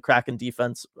zone, and the Kraken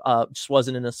defense just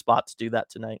wasn't in a spot to do that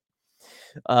tonight.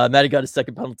 Matty got his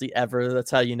second penalty ever.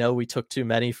 That's how you know we took too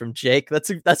many from Jake.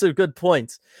 That's a good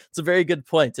point. It's a very good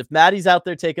point. If Matty's out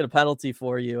there taking a penalty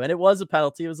for you, and it was a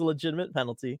penalty, it was a legitimate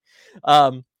penalty.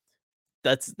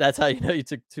 That's how you know you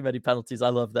took too many penalties. I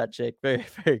love that, Jake. Very,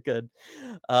 very good.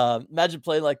 Imagine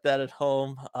playing like that at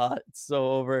home. It's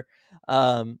so over.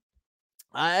 I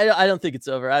don't think it's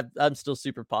over. I'm still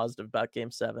super positive about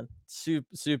Game 7.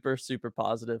 Super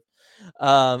positive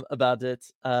about it.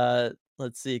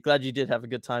 Let's see. Glad you did have a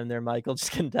good time there, Michael.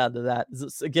 Just getting down to that.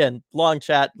 Again, long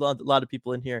chat. A lot of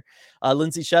people in here.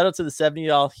 Lindsay, shout out to the 70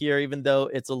 y'all here, even though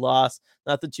it's a loss.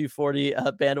 Not the 240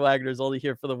 bandwagoners only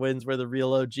here for the wins. We're the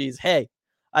real OGs. Hey,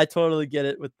 I totally get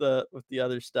it with the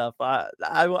other stuff.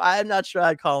 I'm not sure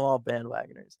I'd call them all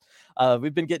bandwagoners.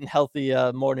 We've been getting healthy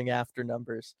morning after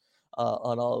numbers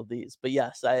on all of these. But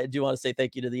yes, I do want to say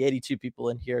thank you to the 82 people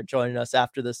in here joining us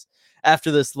after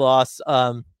this loss.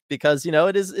 Because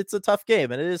it's a tough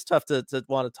game, and it is tough to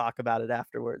want to talk about it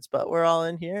afterwards. But we're all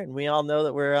in here, and we all know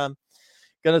that we're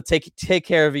gonna take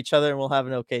care of each other, and we'll have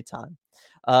an okay time.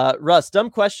 Russ, dumb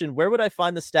question: where would I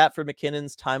find the stat for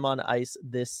McKinnon's time on ice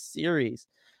this series?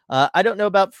 I don't know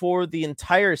about for the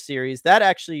entire series. That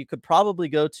actually you could probably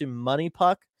go to Money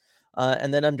Puck.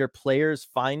 And then under players,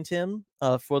 find him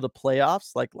for the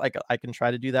playoffs. Like I can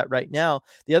try to do that right now.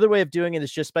 The other way of doing it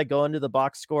is just by going to the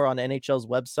box score on NHL's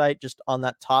website, just on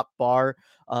that top bar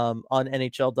on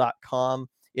NHL.com.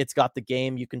 It's got the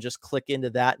game. You can just click into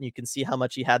that and you can see how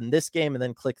much he had in this game and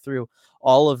then click through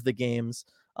all of the games.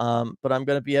 But I'm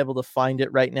going to be able to find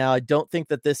it right now. I don't think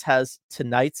that this has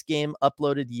tonight's game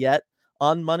uploaded yet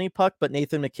on Money Puck, but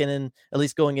Nathan McKinnon, at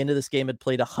least going into this game, had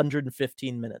played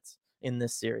 115 minutes in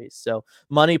this series. So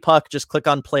Money Puck, just click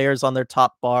on players on their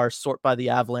top bar, sort by the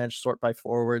Avalanche, sort by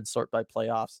forwards, sort by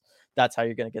playoffs. That's how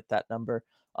you're going to get that number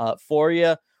for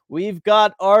you. We've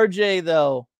got RJ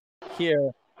though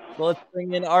here. So let's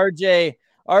bring in RJ.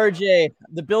 RJ,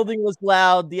 the building was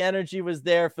loud. The energy was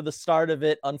there for the start of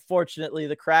it. Unfortunately,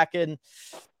 the Kraken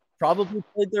probably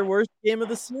played their worst game of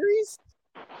the series.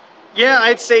 Yeah,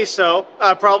 I'd say so.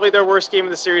 Probably their worst game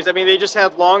of the series. I mean, they just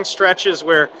had long stretches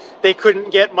where they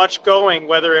couldn't get much going,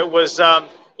 whether it was,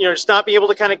 just not be able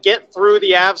to kind of get through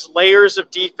the Avs' layers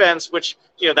of defense, which,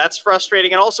 that's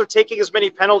frustrating. And also taking as many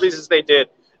penalties as they did.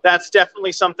 That's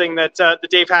definitely something that the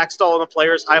Dave Haxtell and the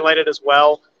players highlighted as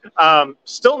well.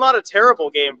 Still not a terrible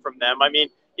game from them. I mean,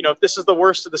 if this is the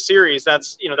worst of the series,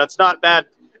 that's not bad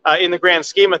in the grand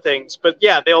scheme of things. But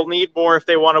yeah, they'll need more if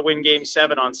they want to win Game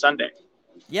 7 on Sunday.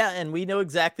 Yeah, and we know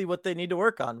exactly what they need to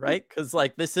work on, right? Because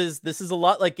this is a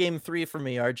lot like Game 3 for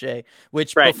me, RJ,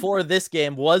 which before this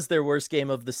game was their worst game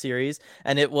of the series,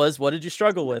 and it was, what did you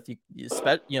struggle with? You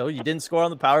didn't score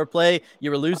on the power play,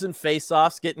 you were losing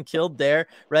faceoffs, getting killed there,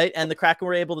 right? And the Kraken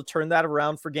were able to turn that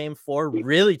around for Game 4,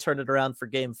 really turn it around for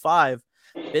Game 5.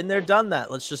 Been there, done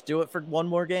that. Let's just do it for one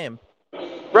more game.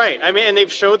 Right. I mean, and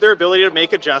they've showed their ability to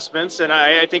make adjustments. And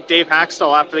I think Dave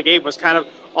Haxtell after the game was kind of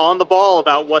on the ball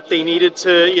about what they needed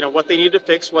to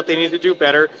fix, what they need to do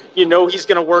better. He's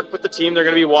going to work with the team. They're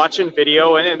going to be watching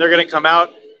video and they're going to come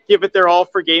out, give it their all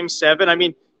for Game 7. I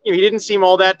mean, he didn't seem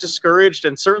all that discouraged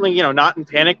and certainly, not in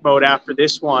panic mode after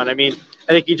this one. I mean,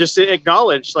 I think he just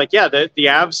acknowledged the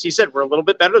Avs, he said, were a little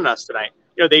bit better than us tonight.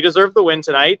 They deserved the win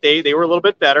tonight. They were a little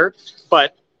bit better,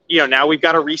 but now we've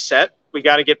got to reset. We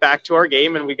got to get back to our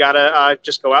game, and we got to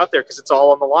just go out there because it's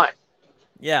all on the line.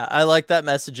 Yeah, I like that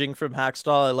messaging from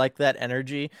Haxtell. I like that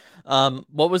energy.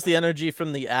 What was the energy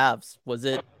from the Avs? Were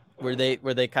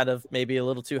they kind of maybe a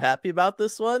little too happy about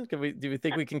this one? Do we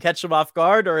think we can catch them off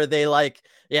guard, or are they like,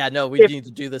 yeah, no, we need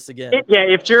to do this again?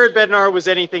 If Jared Bednar was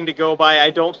anything to go by, I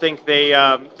don't think they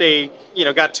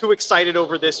got too excited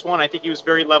over this one. I think he was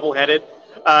very level-headed.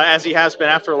 As he has been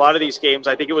after a lot of these games.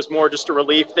 I think it was more just a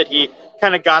relief that he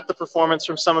kind of got the performance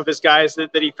from some of his guys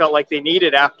that he felt like they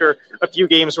needed after a few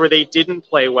games where they didn't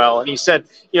play well. And he said,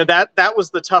 that was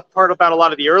the tough part about a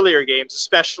lot of the earlier games,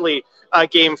 especially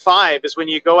Game 5, is when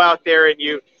you go out there and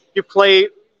you play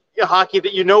hockey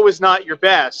that is not your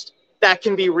best. That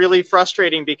can be really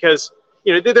frustrating because,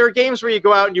 there are games where you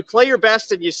go out and you play your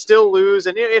best and you still lose,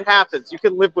 and it happens. You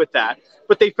can live with that.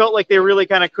 But they felt like they really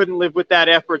kind of couldn't live with that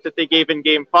effort that they gave in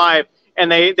Game 5,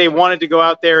 and they wanted to go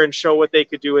out there and show what they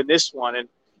could do in this one. And,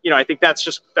 I think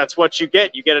that's what you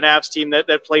get. You get an Avs team that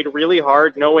played really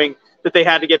hard, knowing that they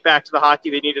had to get back to the hockey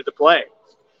they needed to play.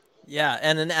 Yeah,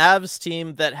 and an Avs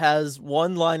team that has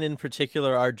one line in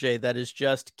particular, RJ, that is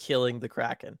just killing the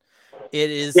Kraken.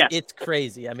 It's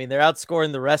crazy. I mean, they're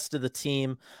outscoring the rest of the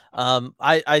team.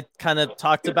 I kind of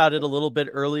talked about it a little bit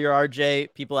earlier,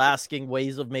 RJ, people asking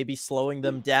ways of maybe slowing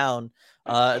them down.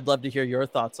 I'd love to hear your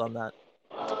thoughts on that.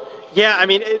 Yeah, I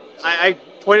mean, I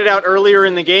pointed out earlier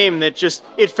in the game that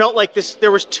it felt like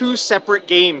there was two separate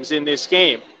games in this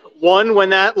game. One when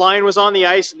that line was on the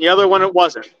ice, and the other one it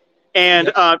wasn't.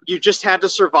 And you just had to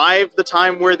survive the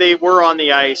time where they were on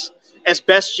the ice as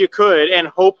best you could, and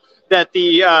hope that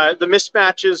the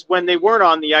mismatches when they weren't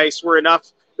on the ice were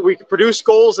enough. We could produce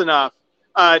goals enough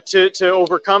to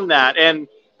overcome that. And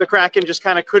the Kraken just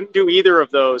kind of couldn't do either of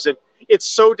those. And it's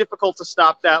so difficult to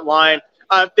stop that line.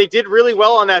 They did really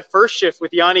well on that first shift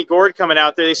with Yanni Gourde coming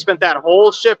out there. They spent that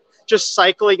whole shift just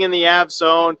cycling in the Avs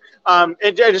zone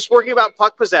and just working about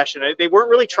puck possession. They weren't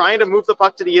really trying to move the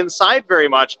puck to the inside very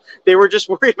much. They were just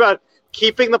worried about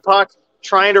keeping the puck,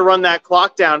 trying to run that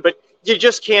clock down. But you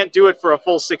just can't do it for a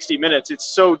full 60 minutes. It's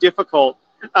so difficult.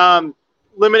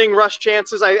 Limiting rush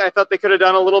chances, I thought they could have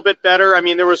done a little bit better. I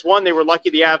mean, there was one they were lucky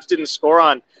the Avs didn't score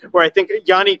on, where I think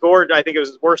Yanni Gourde, I think it was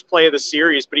his worst play of the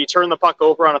series, but he turned the puck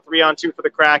over on a 3-on-2 for the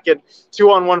Kraken,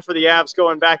 2-on-1 for the Avs,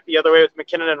 going back the other way with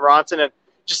McKinnon and Ronson, and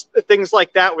just things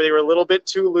like that where they were a little bit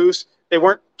too loose. They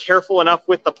weren't careful enough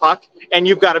with the puck, and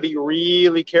you've got to be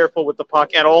really careful with the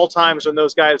puck at all times when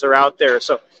those guys are out there.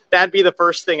 So that'd be the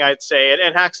first thing I'd say,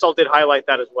 and Hackstall did highlight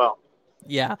that as well.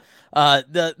 Yeah.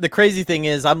 The crazy thing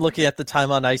is I'm looking at the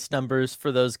time on ice numbers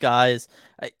for those guys.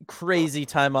 Crazy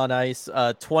time on ice,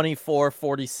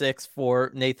 24-46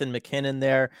 for Nathan McKinnon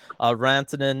there.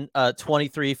 Rantanen,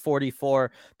 23-44.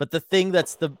 But the thing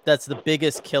that's the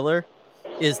biggest killer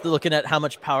is looking at how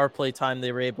much power play time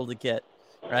they were able to get.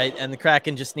 Right. And the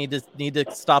Kraken just need to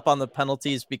stop on the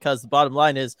penalties, because the bottom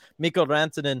line is Mikko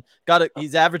Rantanen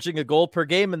he's averaging a goal per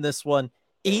game in this one,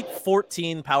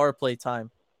 8-14 power play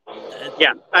time.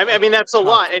 Yeah, I mean, that's a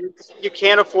lot, and you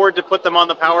can't afford to put them on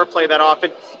the power play that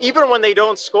often, even when they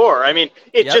don't score. I mean,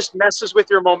 it just messes with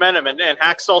your momentum, and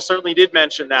Hackstall certainly did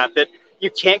mention that you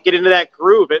can't get into that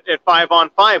groove at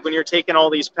 5-on-5 when you're taking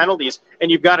all these penalties, and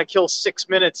you've got to kill 6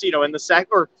 minutes, in the second,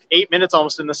 or 8 minutes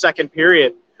almost in the second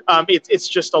period. It's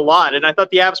just a lot, and I thought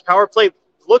the Avs power play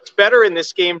looked better in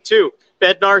this game too.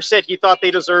 Bednar said he thought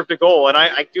they deserved a goal, and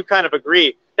I do kind of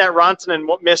agree. That Ronson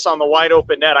miss on the wide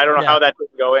open net, I don't know how that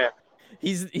didn't go in.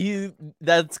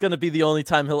 That's going to be the only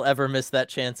time he'll ever miss that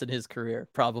chance in his career,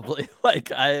 probably.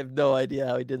 Like, I have no idea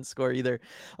how he didn't score either.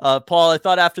 Paul, I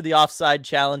thought after the offside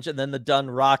challenge and then the Dunn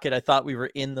rocket, I thought we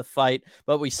were in the fight,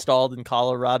 but we stalled, and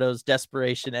Colorado's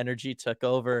desperation energy took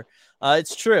over.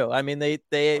 It's true. I mean,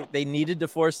 they needed to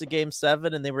force a Game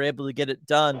 7, and they were able to get it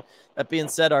done. That being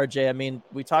said, RJ, I mean,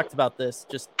 we talked about this.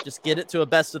 Just get it to a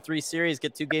best-of-3 series,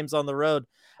 get 2 games on the road.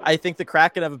 I think the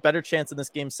Kraken have a better chance in this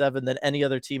Game 7 than any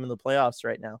other team in the playoffs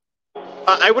right now.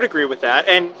 I would agree with that.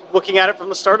 And looking at it from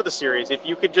the start of the series, if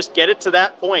you could just get it to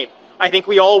that point, I think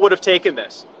we all would have taken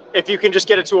this. If you can just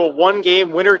get it to a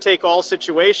one-game winner-take-all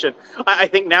situation, I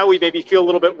think now we maybe feel a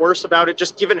little bit worse about it,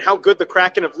 just given how good the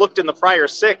Kraken have looked in the prior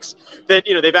 6, that,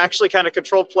 they've actually kind of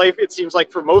controlled play, it seems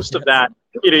like, for most of that.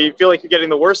 You feel like you're getting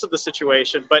the worst of the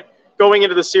situation. But going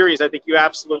into the series, I think you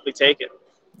absolutely take it.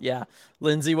 Yeah.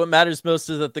 Lindsay, what matters most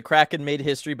is that the Kraken made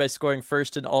history by scoring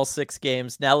first in all 6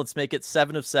 games. Now let's make it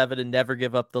 7 of 7 and never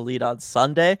give up the lead on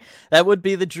Sunday. That would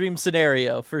be the dream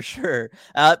scenario for sure.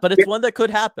 But it's one that could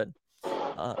happen.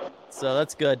 So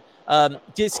that's good.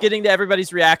 Just getting to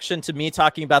everybody's reaction to me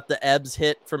talking about the Ebbs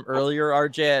hit from earlier,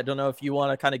 RJ. I don't know if you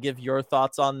want to kind of give your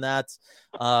thoughts on that.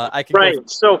 I can. Right.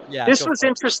 This was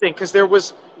interesting because there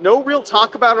was no real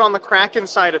talk about it on the Kraken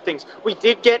side of things. We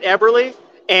did get Eberle.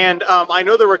 And I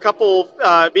know there were a couple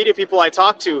media people I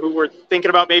talked to who were thinking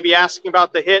about maybe asking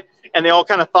about the hit, and they all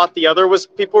kind of thought the other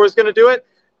people was going to do it.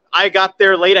 I got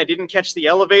there late. I didn't catch the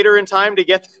elevator in time to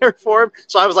get there for him.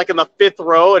 So I was like in the 5th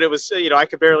row, and it was, I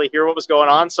could barely hear what was going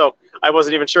on. So I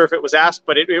wasn't even sure if it was asked,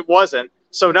 but it wasn't.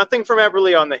 So nothing from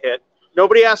Eberle on the hit.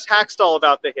 Nobody asked Hackstall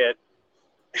about the hit.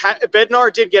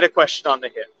 Bednar did get a question on the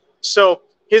hit. So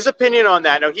his opinion on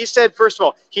that. Now, he said, first of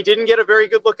all, he didn't get a very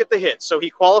good look at the hit. So he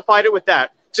qualified it with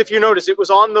that. Because if you notice, it was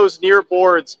on those near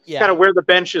boards, kind of where the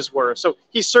benches were. So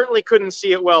he certainly couldn't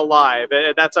see it well live.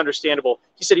 That's understandable.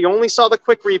 He said he only saw the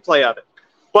quick replay of it.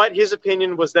 But his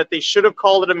opinion was that they should have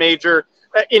called it a major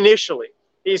initially.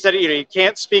 He said, he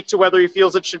can't speak to whether he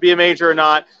feels it should be a major or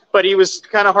not. But he was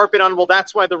kind of harping on, well,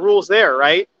 that's why the rule's there,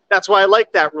 right? That's why I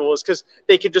like that rule, is because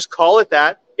they could just call it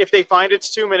that. If they find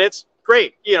it's 2 minutes,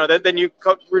 great. Then you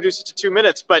reduce it to 2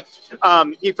 minutes. But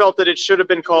he felt that it should have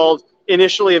been called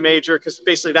initially a major because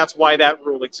basically that's why that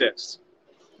rule exists.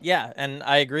 Yeah, and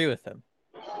I agree with him.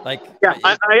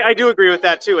 I do agree with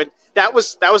that too. And that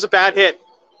was a bad hit.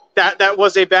 That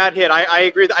was a bad hit. I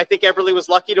agree. I think Eberle was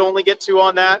lucky to only get 2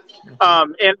 on that.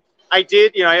 And I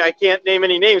did, I can't name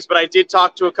any names, but I did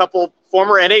talk to a couple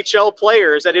former NHL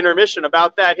players at intermission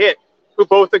about that hit, who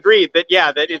both agreed that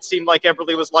it seemed like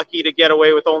Eberle was lucky to get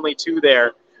away with only 2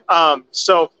 there.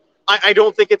 So I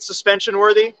don't think it's suspension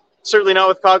worthy. Certainly not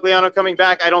with Cogliano coming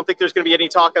back. I don't think there's going to be any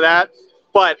talk of that.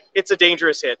 But it's a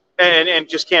dangerous hit and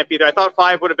just can't be there. I thought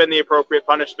 5 would have been the appropriate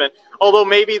punishment. Although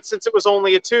maybe since it was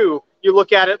only a 2, you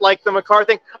look at it like the Makar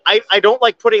thing. I don't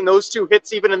like putting those 2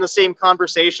 hits even in the same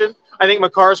conversation. I think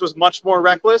Makar's was much more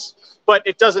reckless, but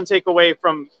it doesn't take away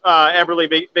from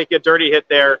Eberle making a dirty hit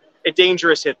there, a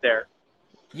dangerous hit there.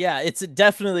 Yeah, it's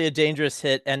definitely a dangerous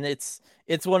hit, and it's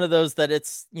one of those that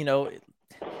it's, no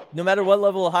matter what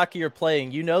level of hockey you're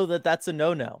playing, that's a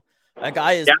no-no. A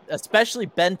guy is especially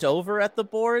bent over at the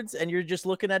boards, and you're just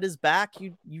looking at his back.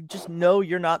 You just know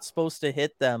you're not supposed to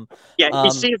hit them. Yeah, he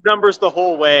sees numbers the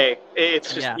whole way.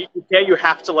 It's just you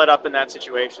have to let up in that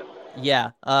situation.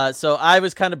 Yeah. So I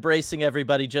was kind of bracing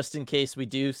everybody just in case we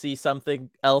do see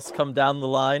something else come down the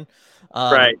line.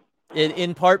 Right.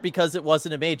 In part because it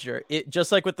wasn't a major. It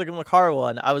just like with the Makar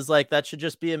one, I was like, that should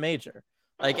just be a major.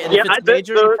 If it's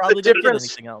major, you probably didn't get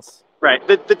anything else. Right.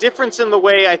 The difference in the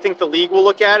way I think the league will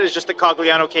look at it is just that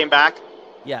Cogliano came back.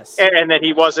 Yes. And that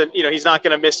he wasn't, he's not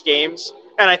going to miss games.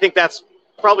 And I think that's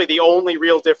probably the only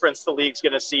real difference the league's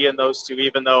going to see in those 2,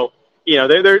 even though,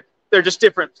 they're just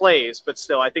different plays. But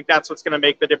still, I think that's what's going to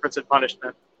make the difference in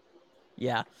punishment.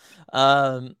 Yeah.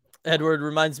 Edward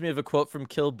reminds me of a quote from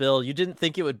Kill Bill. You didn't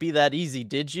think it would be that easy,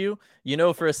 did you?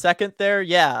 For a second there,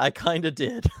 yeah, I kind of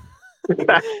did.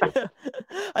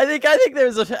 I think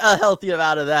there's a healthy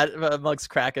amount of that amongst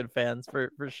Kraken fans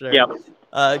for sure. Yeah.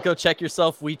 Go check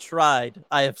yourself. We tried.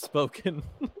 I have spoken.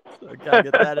 So gotta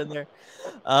get that in there.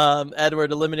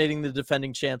 Edward, eliminating the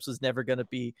defending champs was never going to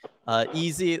be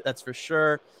easy. That's for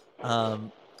sure.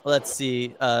 Let's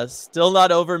see. Still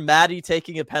not over. Maddie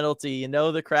taking a penalty.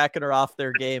 The Kraken are off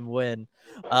their game win.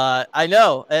 I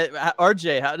know.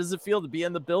 RJ, how does it feel to be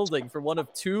in the building for one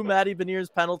of 2 Matty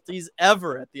Beniers penalties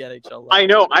ever at the NHL level? I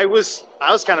know. I was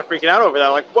kind of freaking out over that.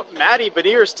 Like, what? Matty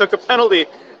Beniers took a penalty.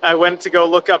 I went to go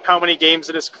look up how many games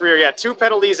in his career. Yeah, 2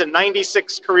 penalties in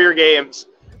 96 career games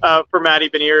for Matty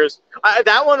Beniers.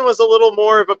 That one was a little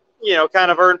more of a kind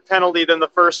of earned penalty than the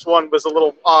first one was a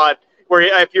little odd. Where,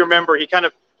 if you remember, he kind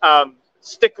of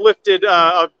stick lifted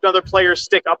another player's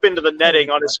stick up into the netting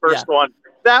on his first one.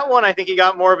 That one, I think he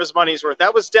got more of his money's worth.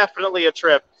 That was definitely a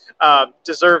trip.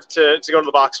 Deserved to go to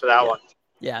the box for that one.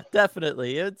 Yeah,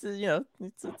 definitely. It's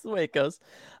it's the way it goes.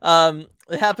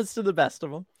 It happens to the best of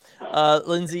them.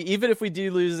 Lindsay, even if we do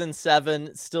lose in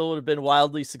 7, still would have been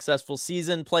wildly successful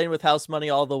season. Playing with house money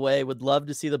all the way. Would love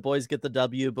to see the boys get the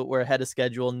W, but we're ahead of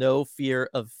schedule. No fear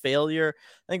of failure.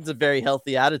 I think it's a very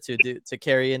healthy attitude to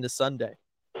carry into Sunday.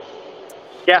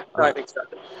 Yeah, I think so.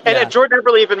 And Jordan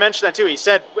Eberle even mentioned that too. He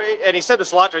said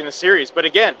this a lot during the series, but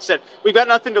again, said, we've got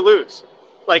nothing to lose.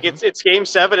 Like, it's game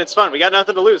 7. It's fun. We got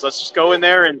nothing to lose. Let's just go in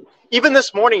there. And even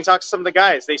this morning, talked to some of the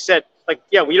guys. They said, like,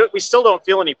 we still don't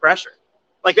feel any pressure.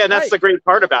 Like, and that's the great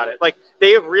part about it. Like,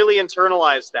 they have really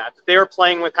internalized that. They are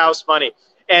playing with house money.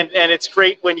 And it's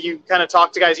great when you kind of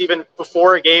talk to guys even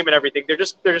before a game and everything. They're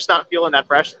just not feeling that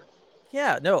pressure.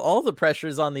 Yeah, no, all the pressure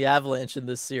is on the Avalanche in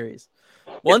this series.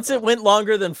 Once it went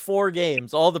longer than 4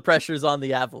 games, all the pressure's on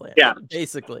the Avalanche. Yeah,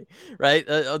 basically, right?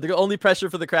 The only pressure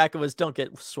for the Kraken was don't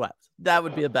get swept. That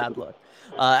would be a bad look.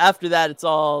 After that, it's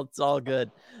all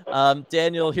good.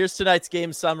 Daniel, here's tonight's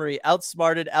game summary: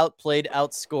 outsmarted, outplayed,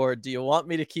 outscored. Do you want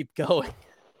me to keep going?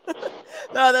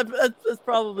 No, that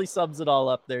probably sums it all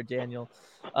up there, Daniel.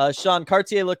 Sean,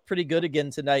 Cartier looked pretty good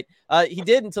again tonight. He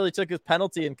did until he took his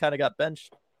penalty and kind of got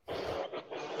benched.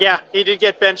 Yeah, he did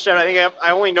get benched out. I think I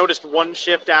only noticed 1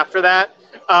 shift after that.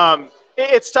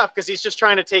 It's tough because he's just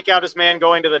trying to take out his man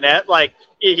going to the net. Like,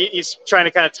 he's trying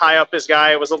to kind of tie up his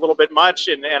guy. It was a little bit much,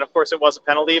 and of course it was a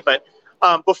penalty. But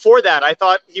before that, I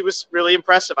thought he was really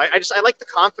impressive. I like the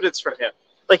confidence from him.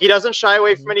 Like, he doesn't shy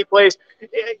away from any plays.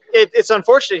 It's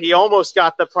unfortunate he almost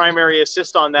got the primary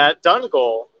assist on that Dunn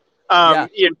goal.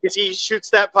 Because he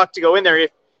shoots that puck to go in there.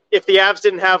 If the Avs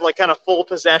didn't have like kind of full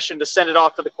possession to send it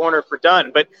off to the corner for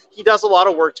Dunn, but he does a lot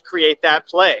of work to create that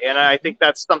play, and I think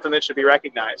that's something that should be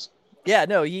recognized. Yeah,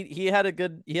 no, he had a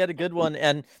good one,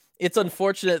 and it's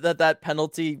unfortunate that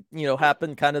penalty,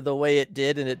 happened kind of the way it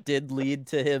did, and it did lead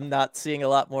to him not seeing a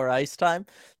lot more ice time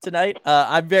tonight.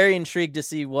 I'm very intrigued to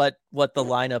see what the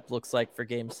lineup looks like for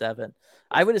Game 7.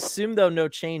 I would assume, though, no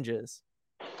changes.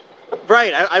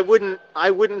 Right. I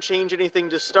wouldn't change anything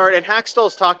to start. And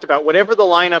Hackstall's talked about whatever the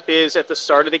lineup is at the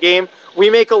start of the game, we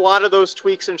make a lot of those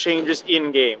tweaks and changes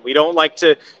in game. We don't like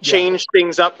to change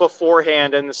things up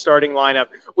beforehand in the starting lineup.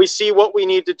 We see what we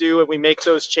need to do and we make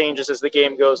those changes as the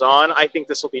game goes on. I think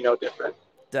this will be no different.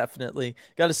 Definitely.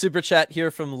 Got a super chat here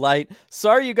from Light.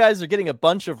 Sorry you guys are getting a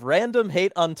bunch of random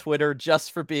hate on Twitter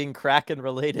just for being Kraken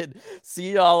related.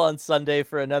 See y'all on Sunday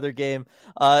for another game.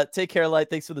 Take care, Light.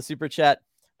 Thanks for the super chat.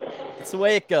 It's the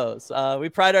way it goes. We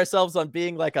pride ourselves on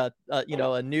being like a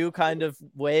new kind of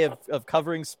way of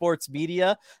covering sports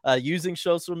media, using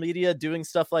social media, doing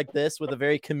stuff like this with a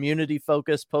very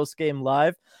community-focused post-game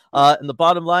live. And the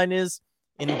bottom line is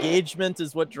engagement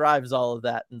is what drives all of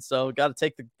that. And so got to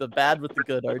take the bad with the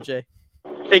good, RJ.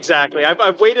 Exactly.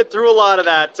 I've waded through a lot of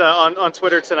that on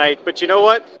Twitter tonight. But you know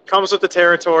what? Comes with the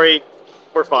territory.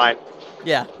 We're fine.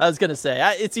 Yeah, I was going to say,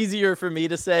 it's easier for me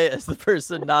to say as the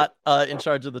person not in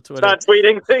charge of the Twitter. Not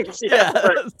tweeting things. Yeah.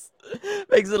 Right.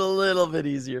 Makes it a little bit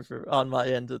easier on my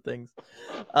end of things.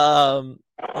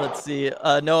 Let's see.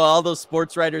 No, all those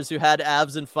sports writers who had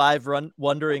Avs in 5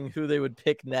 wondering who they would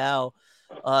pick now.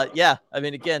 Yeah, I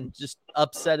mean, again, just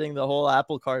upsetting the whole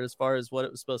apple cart as far as what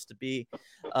it was supposed to be.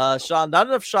 Sean, not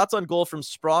enough shots on goal from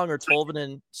Sprong or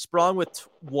Tolvanen. Sprong with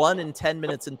 1 in 10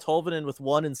 minutes and Tolvanen with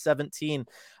 1 in 17.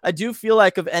 I do feel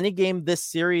like of any game this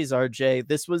series, RJ,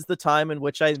 this was the time in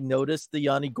which I noticed the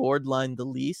Yanni Gourde line the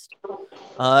least.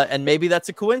 And maybe that's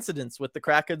a coincidence with the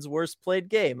Kraken's worst played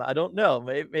game. I don't know.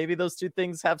 Maybe those two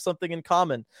things have something in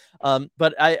common.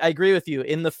 But I agree with you.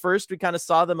 In the first, we kind of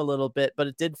saw them a little bit, but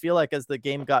it did feel like as the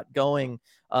game got going,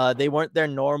 they weren't their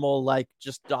normal, like,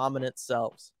 just dominant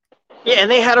selves. Yeah,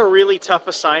 and they had a really tough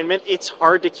assignment. It's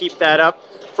hard to keep that up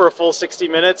for a full 60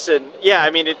 minutes. And, yeah, I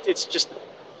mean, it's just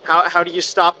how do you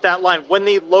stop that line? When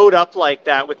they load up like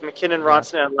that with McKinnon,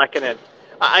 Rantanen, and Lehkonen,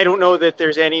 I don't know that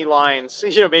there's any lines,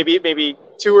 maybe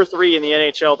 2 or 3 in the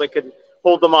NHL that could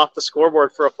hold them off the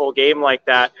scoreboard for a full game like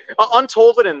that. On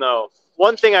Tolvanen, though,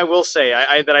 one thing I will say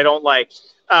that I don't like,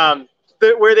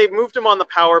 where they've moved him on the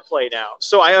power play now.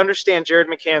 So I understand Jared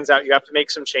McCann's out. You have to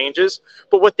make some changes.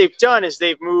 But what they've done is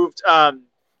they've moved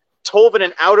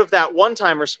Tolvanen out of that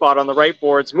one-timer spot on the right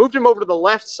boards, moved him over to the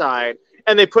left side,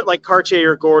 and they put like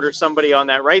Cartier or Gourde or somebody on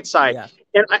that right side. Yeah.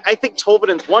 And I think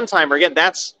Tolvanen's one-timer, again,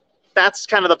 that's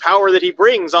kind of the power that he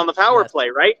brings on the power play,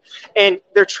 right? And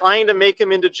they're trying to make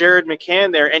him into Jared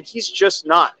McCann there, and he's just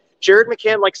not. Jared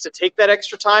McCann likes to take that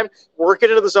extra time, work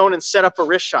it into the zone, and set up a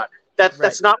wrist shot.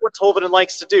 That's not what Tolvanen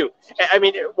likes to do. I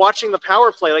mean, watching the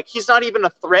power play, like, he's not even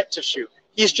a threat to shoot.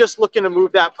 He's just looking to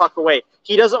move that puck away.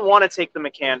 He doesn't want to take the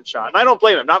McCann shot. And I don't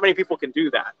blame him. Not many people can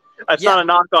do that. It's not a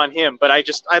knock on him, but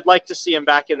I'd like to see him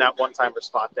back in that one-timer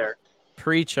spot there.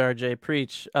 Preach, RJ,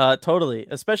 preach. Totally.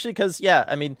 Especially because,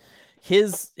 I mean,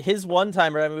 his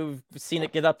one-timer, I mean, we've seen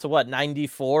it get up to,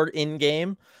 94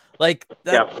 in-game? Like,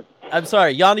 that, I'm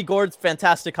sorry, Yanni Gourde's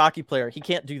fantastic hockey player. He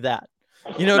can't do that.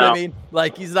 You know what I mean?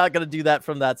 Like, he's not going to do that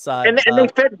from that side. And they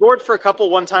fed Gourde for a couple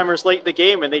one-timers late in the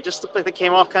game, and they just looked like they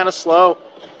came off kind of slow.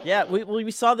 Yeah, we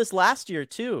saw this last year,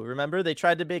 too. Remember? They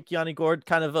tried to make Yanni Gourde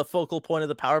kind of a focal point of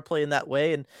the power play in that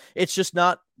way, and it's just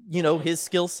not, his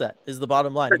skill set is the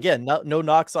bottom line. Again, no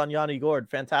knocks on Yanni Gourde.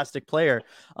 Fantastic player.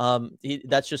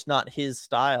 That's just not his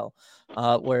style,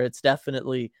 where it's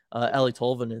definitely Eeli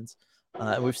Tolvanen's.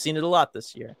 We've seen it a lot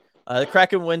this year. The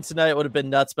Kraken win tonight would have been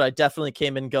nuts, but I definitely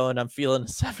came in going, I'm feeling a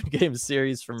 7-game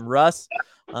series from Russ.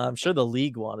 I'm sure the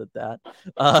league wanted that.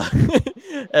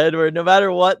 Edward, no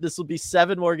matter what, this will be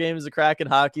 7 more games of Kraken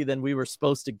hockey than we were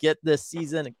supposed to get this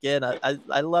season. Again,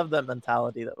 I love that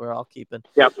mentality that we're all keeping.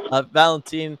 Yep.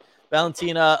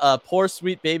 Valentina, poor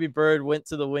sweet baby bird went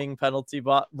to the wing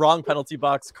wrong penalty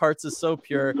box. Karts is so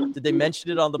pure. Did they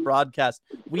mention it on the broadcast?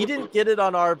 We didn't get it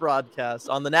on our broadcast.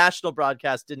 On the national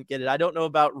broadcast, didn't get it. I don't know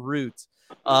about Root,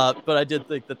 but I did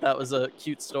think that was a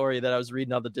cute story that I was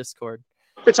reading on the Discord.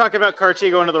 We're talking about Cartier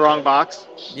going to the wrong box.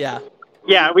 Yeah.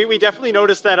 Yeah, we definitely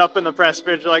noticed that up in the press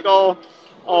pitch. Like, oh.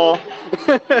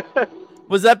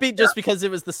 Was that just because it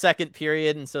was the second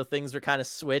period and so things were kind of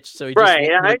switched? So he just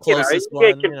the closest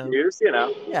one. Get confused,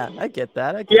 Yeah, I get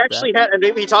that. He actually had, and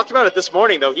he talked about it this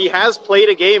morning, though. He has played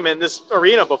a game in this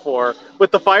arena before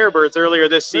with the Firebirds earlier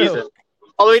this season.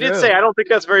 Although he did say, I don't think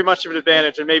that's very much of an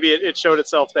advantage, and maybe it showed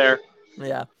itself there.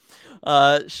 Yeah.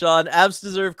 Sean, Avs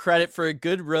deserve credit for a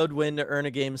good road win to earn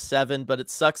a game 7, but it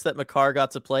sucks that Makar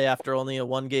got to play after only a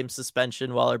 1-game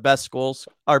suspension while our best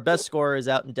scorer is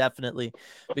out indefinitely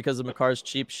because of Makar's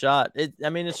cheap shot.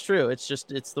 It's true.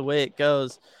 It's the way it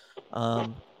goes.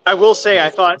 I will say, I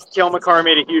thought Cale Makar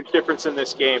made a huge difference in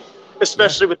this game,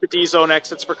 especially with the D zone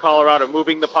exits for Colorado,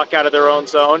 moving the puck out of their own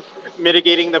zone,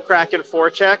 mitigating the Kraken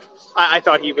forecheck. I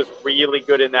thought he was really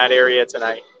good in that area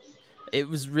tonight. It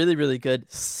was really, really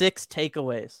good. 6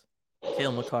 takeaways,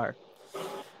 Cale Makar.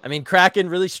 Kraken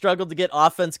really struggled to get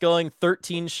offense going.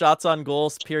 13 shots on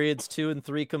goals, periods 2 and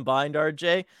 3 combined,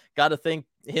 RJ. Got to think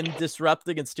him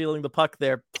disrupting and stealing the puck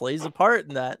there plays a part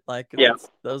in that.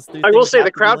 Those two. I will say the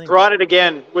crowd brought it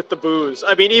again with the boos.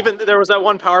 Even there was that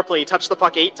one power play. He touched the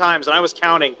puck 8 times, and I was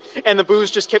counting, and the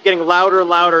boos just kept getting louder and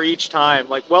louder each time.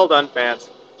 Well done, fans.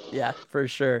 Yeah, for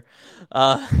sure.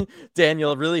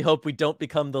 Daniel, really hope we don't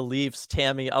become the Leafs.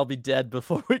 Tammy, I'll be dead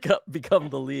before we become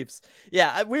the Leafs.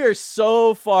 Yeah, we are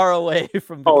so far away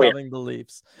from becoming the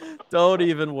Leafs. Don't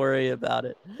even worry about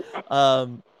it.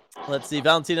 Let's see.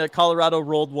 Valentina, Colorado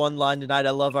rolled one line tonight.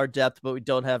 I love our depth, but we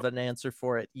don't have an answer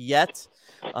for it yet.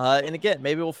 And again,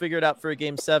 maybe we'll figure it out for a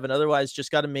game 7. Otherwise, just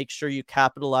got to make sure you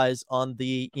capitalize on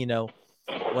the,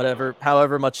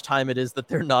 however much time it is that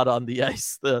they're not on the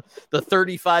ice, the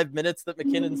 35 minutes that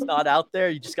McKinnon's not out there.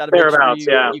 You just got to make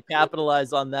sure you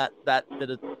capitalize on that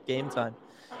bit of game time.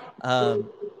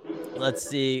 Let's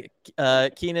see.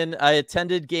 Keenan, I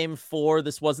attended game 4.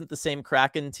 This wasn't the same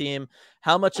Kraken team.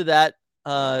 How much of that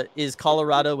is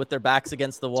Colorado with their backs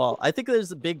against the wall? I think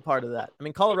there's a big part of that.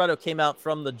 Colorado came out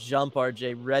from the jump,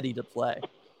 RJ, ready to play.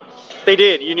 They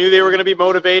did. You knew they were going to be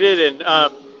motivated,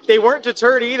 and they weren't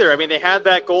deterred either. They had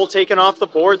that goal taken off the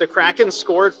board. The Kraken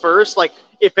scored first.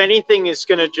 If anything is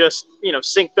going to just,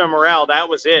 sink their morale, that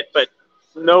was it. But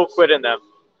no quit in them.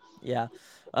 Yeah.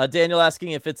 Daniel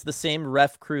asking if it's the same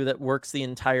ref crew that works the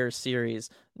entire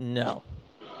series. No,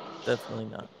 definitely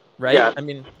not. Right? Yeah.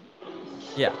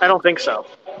 Yeah. I don't think so.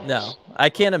 No, I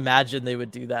can't imagine they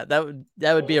would do that. That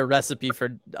would be a recipe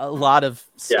for a lot of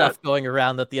stuff going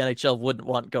around that the NHL wouldn't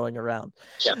want going around.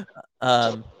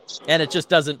 Yeah. And it just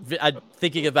doesn't. I'm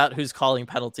thinking about who's calling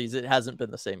penalties. It hasn't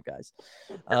been the same guys.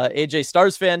 AJ,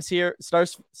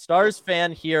 Stars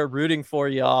fan here, rooting for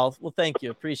y'all. Well, thank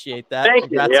you, appreciate that.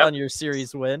 Congrats on your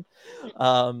series win.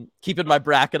 Keeping my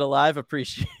bracket alive,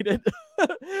 appreciate it.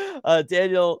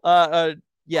 Daniel,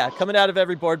 coming out of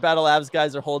every board battle, Avs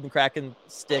guys are holding Kraken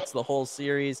sticks the whole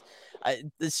series.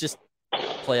 It's just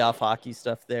playoff hockey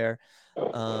stuff there.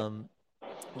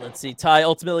 Let's see. Ty,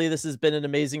 ultimately, this has been an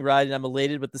amazing ride, and I'm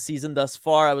elated with the season thus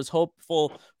far. I was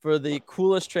hopeful for the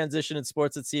coolest transition in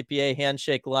sports at CPA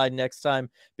handshake line next time.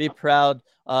 Be proud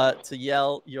to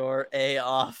yell your A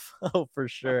off. Oh, for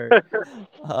sure.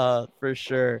 For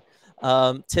sure.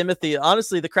 Timothy,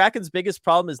 honestly, the Kraken's biggest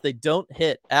problem is they don't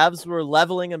hit. Avs were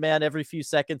leveling a man every few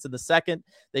seconds in the second.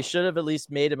 They should have at least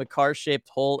made him a car-shaped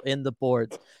hole in the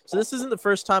boards. So this isn't the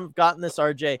first time I've gotten this,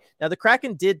 RJ. Now, the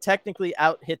Kraken did technically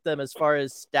out-hit them as far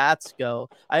as stats go.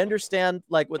 I understand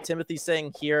what Timothy's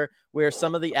saying here, where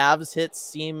some of the Avs hits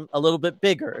seem a little bit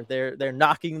bigger. They're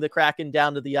knocking the Kraken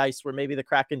down to the ice where maybe the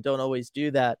Kraken don't always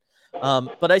do that.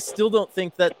 But I still don't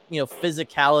think that,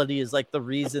 physicality is the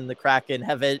reason the Kraken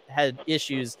have had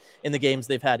issues in the games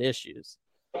they've had issues.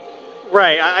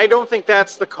 Right. I don't think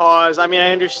that's the cause. I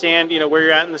understand, where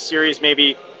you're at in the series,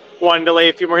 maybe wanting to lay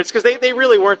a few more hits because they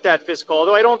really weren't that physical.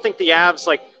 Although I don't think the Avs,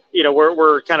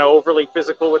 were kind of overly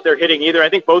physical with their hitting either. I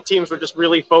think both teams were just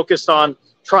really focused on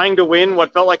trying to win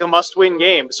what felt like a must-win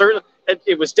game. Certainly,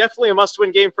 it was definitely a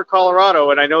must-win game for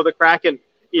Colorado, and I know the Kraken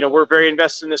we're very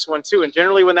invested in this one too. And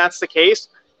generally when that's the case,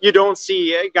 you don't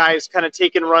see guys kind of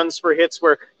taking runs for hits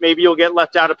where maybe you'll get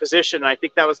left out of position. And I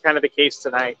think that was kind of the case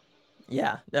tonight.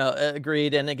 Yeah, no,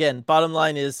 agreed. And again, bottom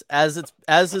line is, as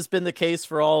has been the case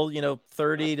for all,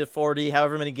 30 to 40,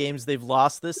 however many games they've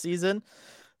lost this season,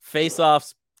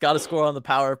 face-offs, got to score on the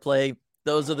power play.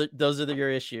 Those are your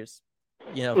issues.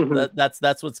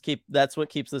 That's what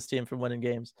keeps this team from winning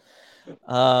games.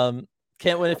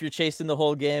 Can't win if you're chasing the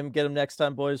whole game. Get them next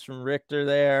time, boys, from Richter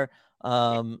there.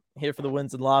 Here for the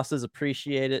wins and losses.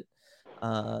 Appreciate it.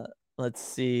 Let's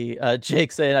see.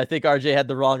 Jake saying, I think RJ had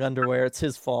the wrong underwear. It's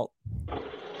his fault.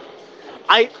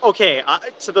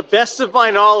 To the best of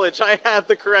my knowledge, I had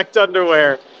the correct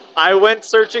underwear. I went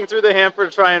searching through the hamper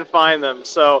to try and find them.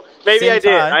 So maybe I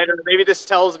did. I don't know. Maybe this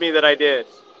tells me that I did.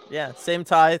 Yeah, same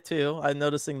tie too. I'm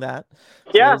noticing that.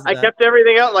 So yeah, I kept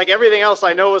everything else. Everything else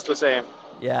I know was the same.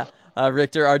 Yeah.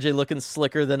 Richter, RJ looking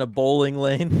slicker than a bowling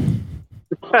lane.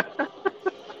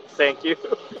 Thank you.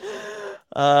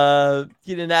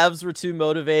 Avs were too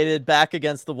motivated, back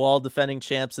against the wall, defending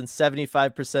champs, and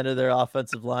 75% of their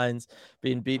offensive lines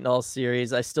being beaten all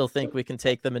series. I still think we can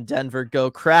take them in Denver.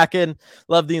 Go Kraken.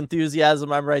 Love the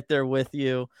enthusiasm. I'm right there with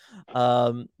you.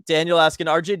 Daniel asking,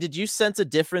 RJ, did you sense a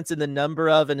difference in the number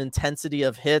of and intensity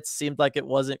of hits? Seemed like it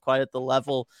wasn't quite at the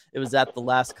level it was at the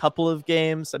last couple of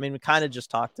games. I mean, we kind of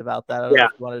just talked about that. I don't know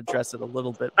if you want to address it a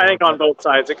little bit more. I think on both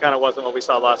sides, it kind of wasn't what we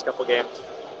saw the last couple of games.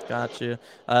 Got you.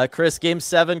 Chris, game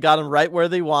 7 got them right where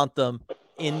they want them,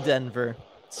 in Denver.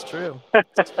 It's true.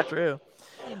 It's true.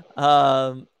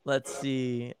 Let's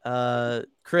see.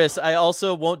 Chris, I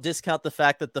also won't discount the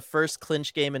fact that the first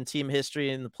clinch game in team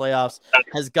history in the playoffs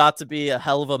has got to be a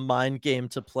hell of a mind game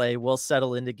to play. We'll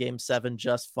settle into game 7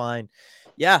 just fine.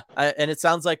 Yeah, and it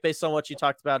sounds like, based on what you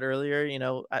talked about earlier,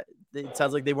 it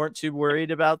sounds like they weren't too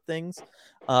worried about things.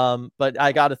 But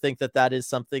I got to think that is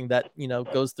something that,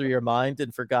 goes through your mind.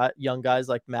 And for young guys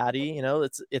like Maddie,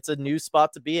 it's a new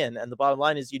spot to be in. And the bottom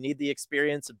line is you need the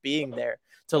experience of being there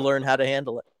to learn how to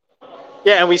handle it.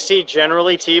 Yeah, and we see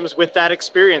generally teams with that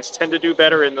experience tend to do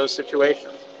better in those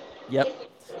situations. Yep.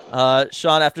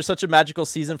 Sean, after such a magical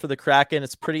season for the Kraken,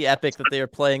 it's pretty epic that they are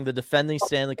playing the defending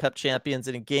Stanley Cup champions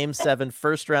in a Game 7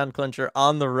 first-round clincher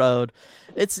on the road.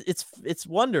 It's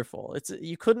wonderful.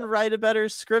 You couldn't write a better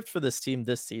script for this team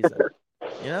this season.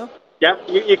 Yeah,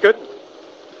 you couldn't.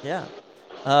 Yeah.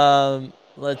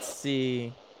 Let's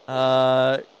see.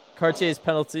 Cartier's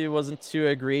penalty wasn't too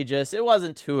egregious. It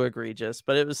wasn't too egregious,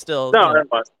 but it was still... No, it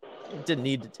was. Didn't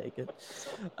need to take it.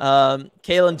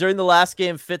 Kalen, during the last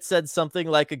game, Fitz said something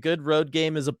like a good road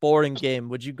game is a boring game.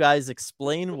 Would you guys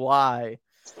explain why?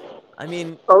 I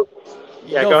mean, go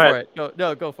ahead.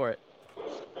 Go for it.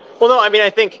 Well, no, I mean, I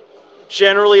think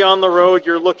generally on the road,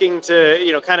 you're looking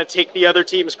to, kind of take the other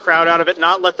team's crowd out of it,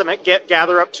 not let them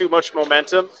gather up too much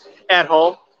momentum at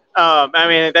home. I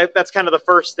mean, that's kind of the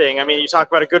first thing. I mean, you talk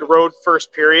about a good road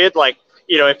first period, like,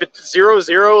 if it's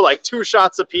 0-0, like 2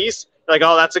 shots apiece, like,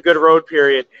 oh, that's a good road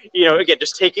period. Again,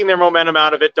 just taking their momentum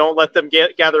out of it. Don't let them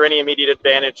gather any immediate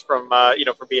advantage from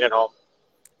being at home.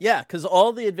 Yeah, because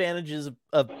all the advantages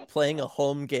of playing a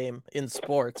home game in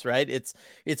sports, right? It's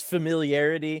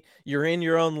familiarity. You're in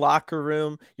your own locker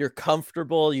room. You're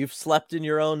comfortable. You've slept in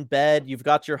your own bed. You've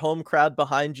got your home crowd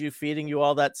behind you, feeding you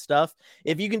all that stuff.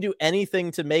 If you can do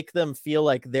anything to make them feel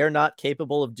like they're not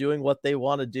capable of doing what they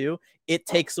want to do, it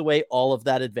takes away all of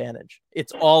that advantage.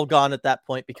 It's all gone at that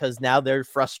point because now they're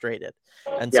frustrated.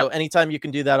 And so anytime you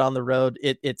can do that on the road,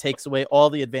 it takes away all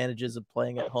the advantages of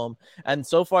playing at home. And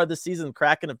so far this season,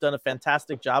 Kraken have done a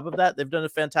fantastic job of that. They've done a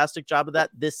fantastic job of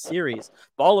that this series.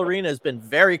 Ball Arena has been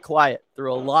very quiet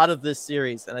through a lot of this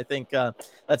series. And I think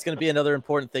that's going to be another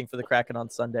important thing for the Kraken on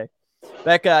Sunday.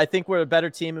 Becca, I think we're a better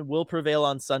team and will prevail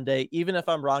on Sunday. Even if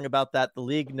I'm wrong about that, the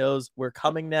league knows we're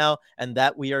coming now and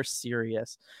that we are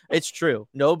serious. It's true.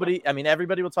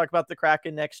 Everybody will talk about the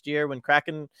Kraken next year. When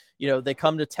Kraken, they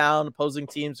come to town, opposing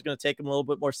teams are going to take them a little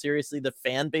bit more seriously. The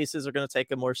fan bases are going to take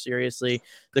them more seriously.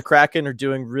 The Kraken are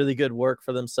doing really good work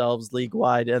for themselves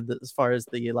league-wide. And as far as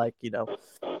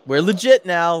we're legit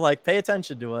now, pay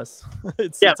attention to us.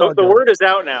 The word is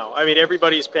out now. I mean,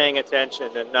 everybody's paying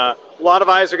attention, and a lot of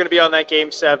eyes are going to be on that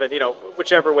game 7,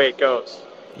 whichever way it goes.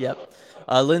 Yep.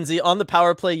 Lindsay, on the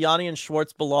power play, Yanni and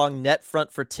Schwartz belong net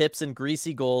front for tips and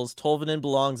greasy goals. Tolvanen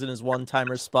belongs in his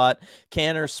one-timer spot.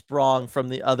 Canner Sprong from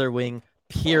the other wing,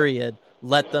 period.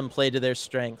 Let them play to their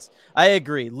strengths. I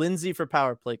agree. Lindsay for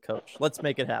power play coach. Let's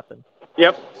make it happen.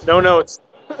 Yep. No notes.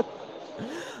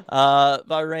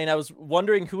 Bahrain, I was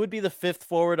wondering who would be the 5th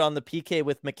forward on the PK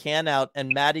with McCann out and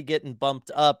Maddie getting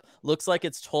bumped up. Looks like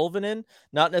it's Tolvanen,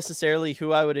 not necessarily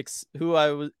who I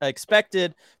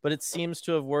expected, but it seems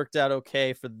to have worked out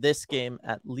okay for this game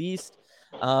at least.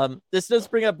 This does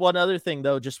bring up one other thing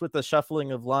though, just with the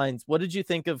shuffling of lines. What did you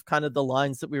think of kind of the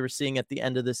lines that we were seeing at the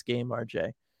end of this game,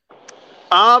 RJ?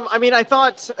 I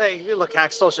thought, look,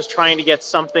 Axel's just trying to get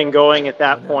something going at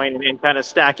that point and kind of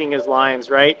stacking his lines,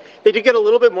 right? They did get a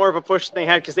little bit more of a push than they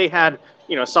had because they had,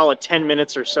 a solid 10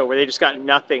 minutes or so where they just got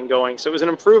nothing going. So it was an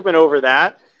improvement over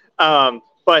that.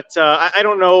 But I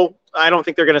don't know. I don't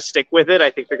think they're going to stick with it. I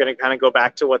think they're going to kind of go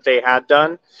back to what they had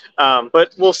done.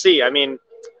 But we'll see. I mean,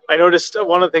 I noticed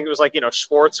one of the things was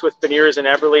Schwartz with Beniers and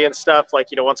Everly and stuff.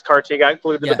 Once Cartier got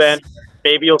glued to the bench,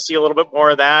 maybe you'll see a little bit more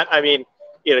of that. I mean,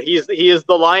 he is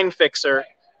the line fixer.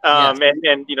 And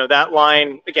that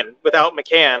line, again, without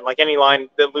McCann, like any line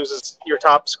that loses your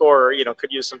top scorer,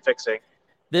 could use some fixing.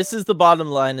 This is the bottom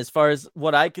line. As far as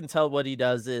what I can tell, what he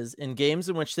does is in games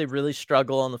in which they really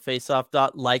struggle on the faceoff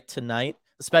dot, like tonight,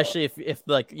 especially if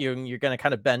like you're going to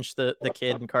kind of bench the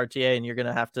kid and Cartier and you're going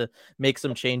to have to make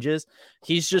some changes.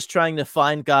 He's just trying to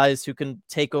find guys who can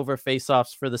take over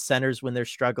faceoffs for the centers when they're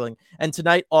struggling. And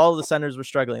tonight, all the centers were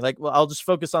struggling. Like, well, I'll just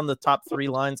focus on the top 3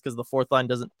 lines because the 4th line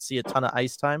doesn't see a ton of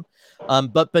ice time.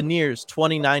 But Beniers,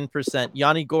 29%,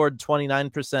 Yanni Gord,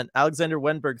 29%, Alexander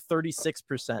Wenberg,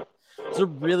 36%. Those are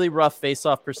really rough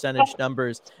face-off percentage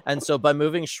numbers. And so by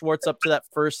moving Schwartz up to that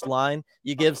first line,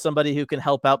 you give somebody who can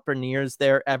help out Beniers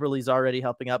there. Eberle's already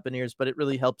helping out Beniers, but it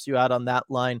really helps you out on that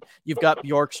line. You've got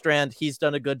Bjorkstrand. He's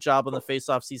done a good job on the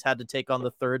face-offs he's had to take on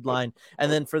the 3rd line.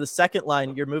 And then for the 2nd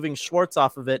line, you're moving Schwartz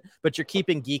off of it, but you're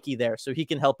keeping Geekie there. So he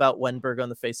can help out Wenberg on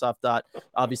the face-off dot.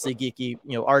 Obviously, Geekie,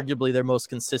 arguably their most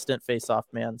consistent face-off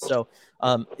man. So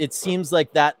it seems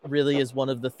like that really is one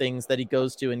of the things that he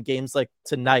goes to in games like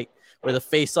tonight, where the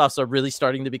faceoffs are really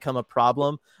starting to become a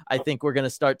problem. I think we're going to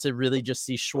start to really just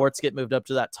see Schwartz get moved up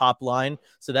to that top line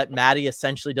so that Matty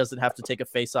essentially doesn't have to take a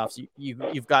faceoff. So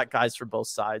you've got guys for both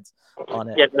sides on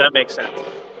it. Yeah, that makes sense.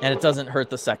 And it doesn't hurt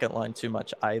the 2nd line too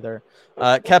much either.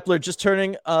 Kepler, just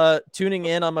tuning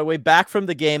in on my way back from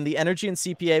the game. The energy in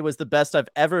CPA was the best I've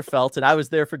ever felt, and I was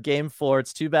there for game 4.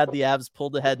 It's too bad the Avs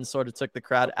pulled ahead and sort of took the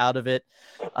crowd out of it.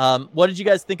 What did you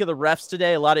guys think of the refs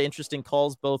today? A lot of interesting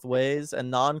calls both ways and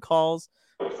non-calls.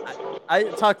 I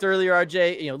talked earlier,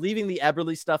 RJ, leaving the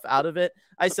Eberle stuff out of it.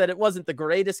 I said it wasn't the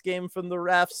greatest game from the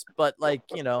refs, but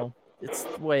it's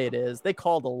the way it is. They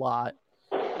called a lot.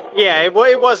 Yeah, it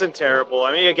wasn't terrible.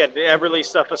 I mean, again, the Eberle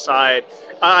stuff aside,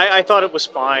 I thought it was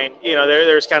fine.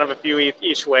 There's kind of a few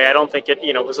each way. I don't think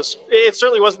it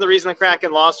certainly wasn't the reason the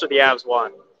Kraken lost or the Avs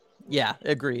won. Yeah,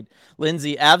 agreed.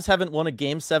 Lindsay, Avs haven't won a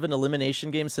Game 7 elimination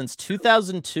game since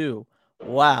 2002.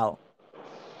 Wow.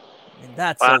 I mean,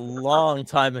 that's a long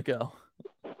time ago.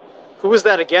 Who was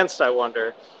that against, I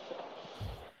wonder?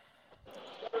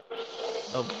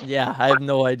 Oh, yeah, I have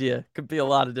no idea. Could be a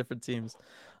lot of different teams.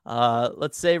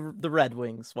 Let's say the Red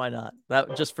Wings. Why not?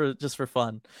 That just for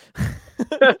fun.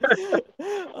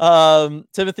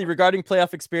 Timothy, regarding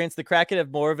playoff experience, the Kraken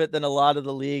have more of it than a lot of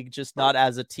the league, just not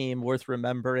as a team worth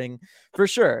remembering for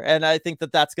sure. And I think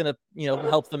that's going to,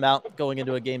 help them out going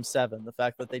into a Game 7. The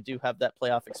fact that they do have that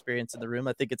playoff experience in the room,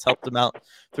 I think it's helped them out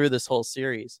through this whole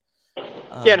series.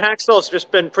 Yeah, and Haxtell's just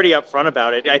been pretty upfront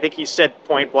about it. I think he said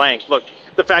point blank, look,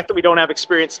 the fact that we don't have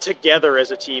experience together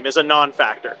as a team is a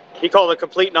non-factor. He called it a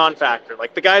complete non-factor.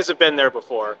 Like, the guys have been there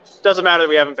before. Doesn't matter that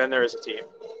we haven't been there as a team.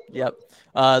 Yep.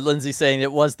 Lindsay saying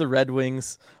it was the Red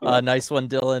Wings. Nice one,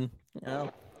 Dylan.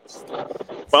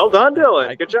 Well done,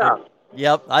 Dylan. Good job.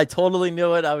 Yep, I totally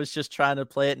knew it. I was just trying to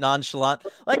play it nonchalant.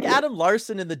 Like Adam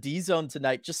Larson in the D zone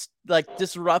tonight, just like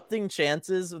disrupting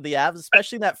chances of the Avs,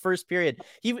 especially in that first period.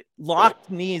 He locked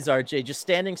knees, RJ, just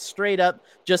standing straight up,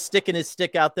 just sticking his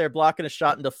stick out there, blocking a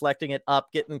shot and deflecting it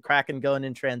up, getting Kraken going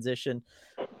in transition.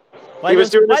 He was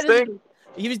doing his thing.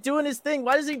 He was doing his thing.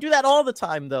 Why does he do that all the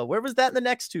time, though? Where was that in the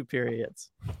next 2 periods?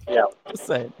 Yeah. Just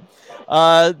saying.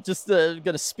 Just going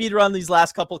to speed run these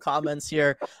last couple comments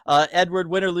here. Edward,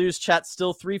 win or lose, chat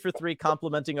still 3 for 3,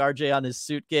 complimenting RJ on his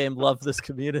suit game. Love this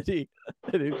community.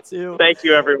 I do too. Thank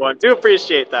you, everyone. Do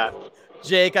appreciate that.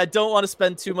 Jake, I don't want to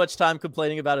spend too much time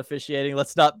complaining about officiating.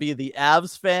 Let's not be the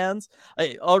Avs fans.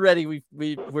 Already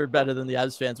we're better than the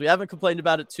Avs fans. We haven't complained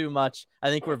about it too much.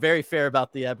 I think we're very fair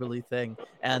about the Eberle thing.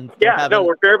 And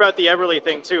we're fair about the Eberle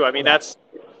thing too. I mean, that's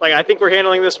like, I think we're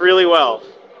handling this really well.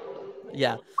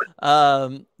 Yeah.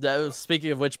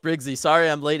 Speaking of which, Briggsy, sorry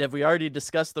I'm late. Have we already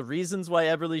discussed the reasons why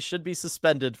Eberle should be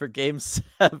suspended for Game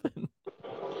 7?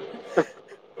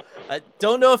 I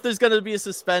don't know if there's going to be a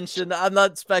suspension. I'm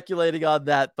not speculating on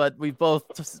that, but we both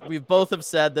have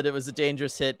said that it was a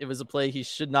dangerous hit. It was a play he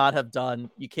should not have done.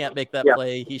 You can't make that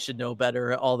play. He should know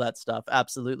better. All that stuff.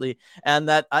 Absolutely. And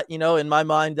that, in my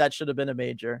mind, that should have been a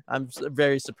major. I'm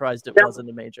very surprised it wasn't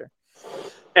a major.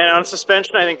 And on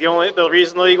suspension, I think the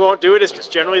reason the league won't do it is because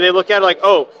generally they look at it like,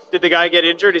 oh, did the guy get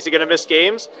injured? Is he going to miss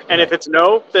games? And if it's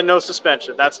no, then no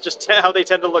suspension. That's just how they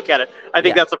tend to look at it. I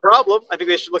think that's a problem. I think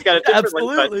they should look at it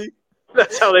differently. Absolutely.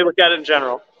 That's how they look at it in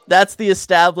general. That's the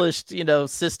established,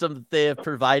 system that they have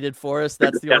provided for us.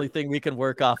 That's the only thing we can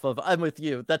work off of. I'm with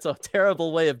you. That's a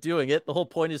terrible way of doing it. The whole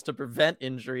point is to prevent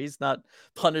injuries, not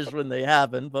punish when they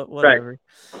happen, but whatever.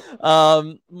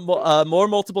 Right. More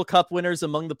multiple cup winners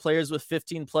among the players with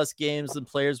 15 plus games than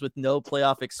players with no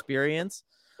playoff experience.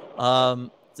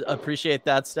 Appreciate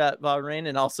that stat, Bahrain,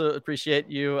 and also appreciate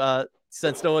you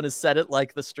since no one has said it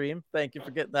like the stream. Thank you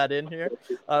for getting that in here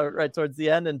right towards the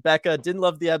end. And Becca didn't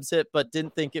love the Ebbs hit, but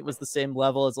didn't think it was the same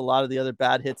level as a lot of the other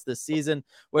bad hits this season.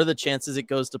 What are the chances it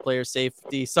goes to player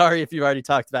safety? Sorry if you already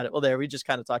talked about it. Well, there, we just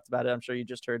kind of talked about it. I'm sure you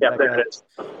just heard Becca. There it is.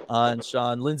 And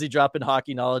Sean, Lindsay dropping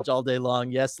hockey knowledge all day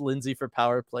long. Yes, Lindsay for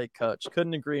power play coach.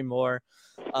 Couldn't agree more.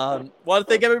 Want to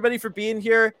thank everybody for being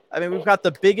here. I mean, we've got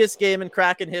the biggest game in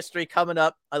Kraken history coming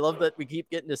up. I love that we keep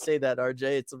getting to say that, RJ.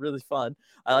 It's really fun.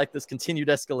 I like this continued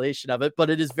escalation of it, but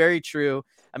it is very true.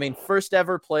 I mean, first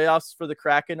ever playoffs for the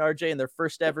Kraken, RJ, and their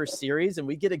first ever series, and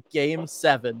we get a game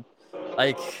 7.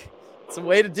 Like, it's a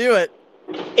way to do it.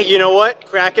 You know what?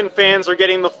 Kraken fans are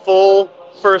getting the full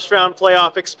first round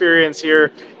playoff experience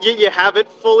here. You haven't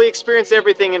fully experienced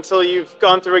everything until you've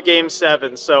gone through a game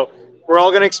 7. So we're all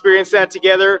going to experience that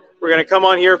together. We're going to come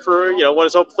on here for, what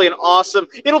is hopefully an awesome,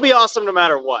 it'll be awesome no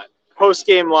matter what.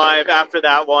 Post-game live after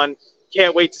that one.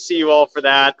 Can't wait to see you all for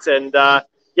that. And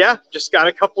just got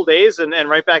a couple days and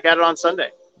right back at it on Sunday.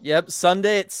 Yep.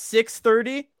 Sunday at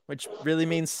 6:30, which really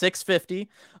means 6:50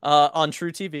 on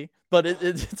True TV. But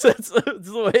it's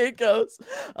the way it goes.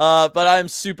 But I'm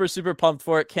super, super pumped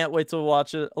for it. Can't wait to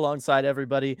watch it alongside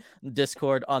everybody,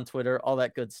 Discord, on Twitter, all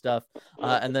that good stuff.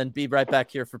 And then be right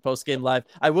back here for Postgame Live.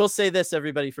 I will say this,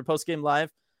 everybody, for Postgame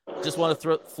Live, just want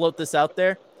to float this out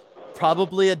there.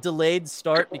 Probably a delayed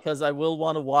start because I will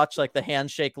want to watch like the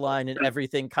handshake line and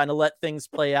everything, kind of let things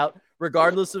play out,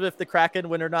 regardless of if the Kraken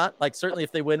win or not. Like, certainly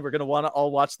if they win, we're going to want to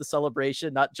all watch the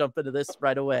celebration, not jump into this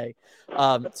right away.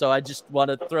 So I just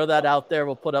want to throw that out there.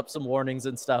 We'll put up some warnings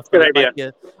and stuff. Good idea. Might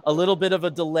be a little bit of a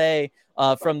delay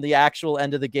from the actual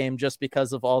end of the game just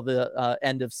because of all the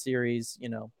end of series,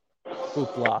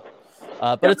 hoopla.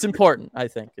 But it's important, I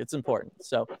think. It's important.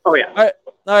 So, oh, yeah.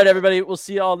 All right, everybody. We'll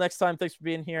see you all next time. Thanks for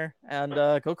being here. And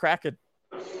go Kraken.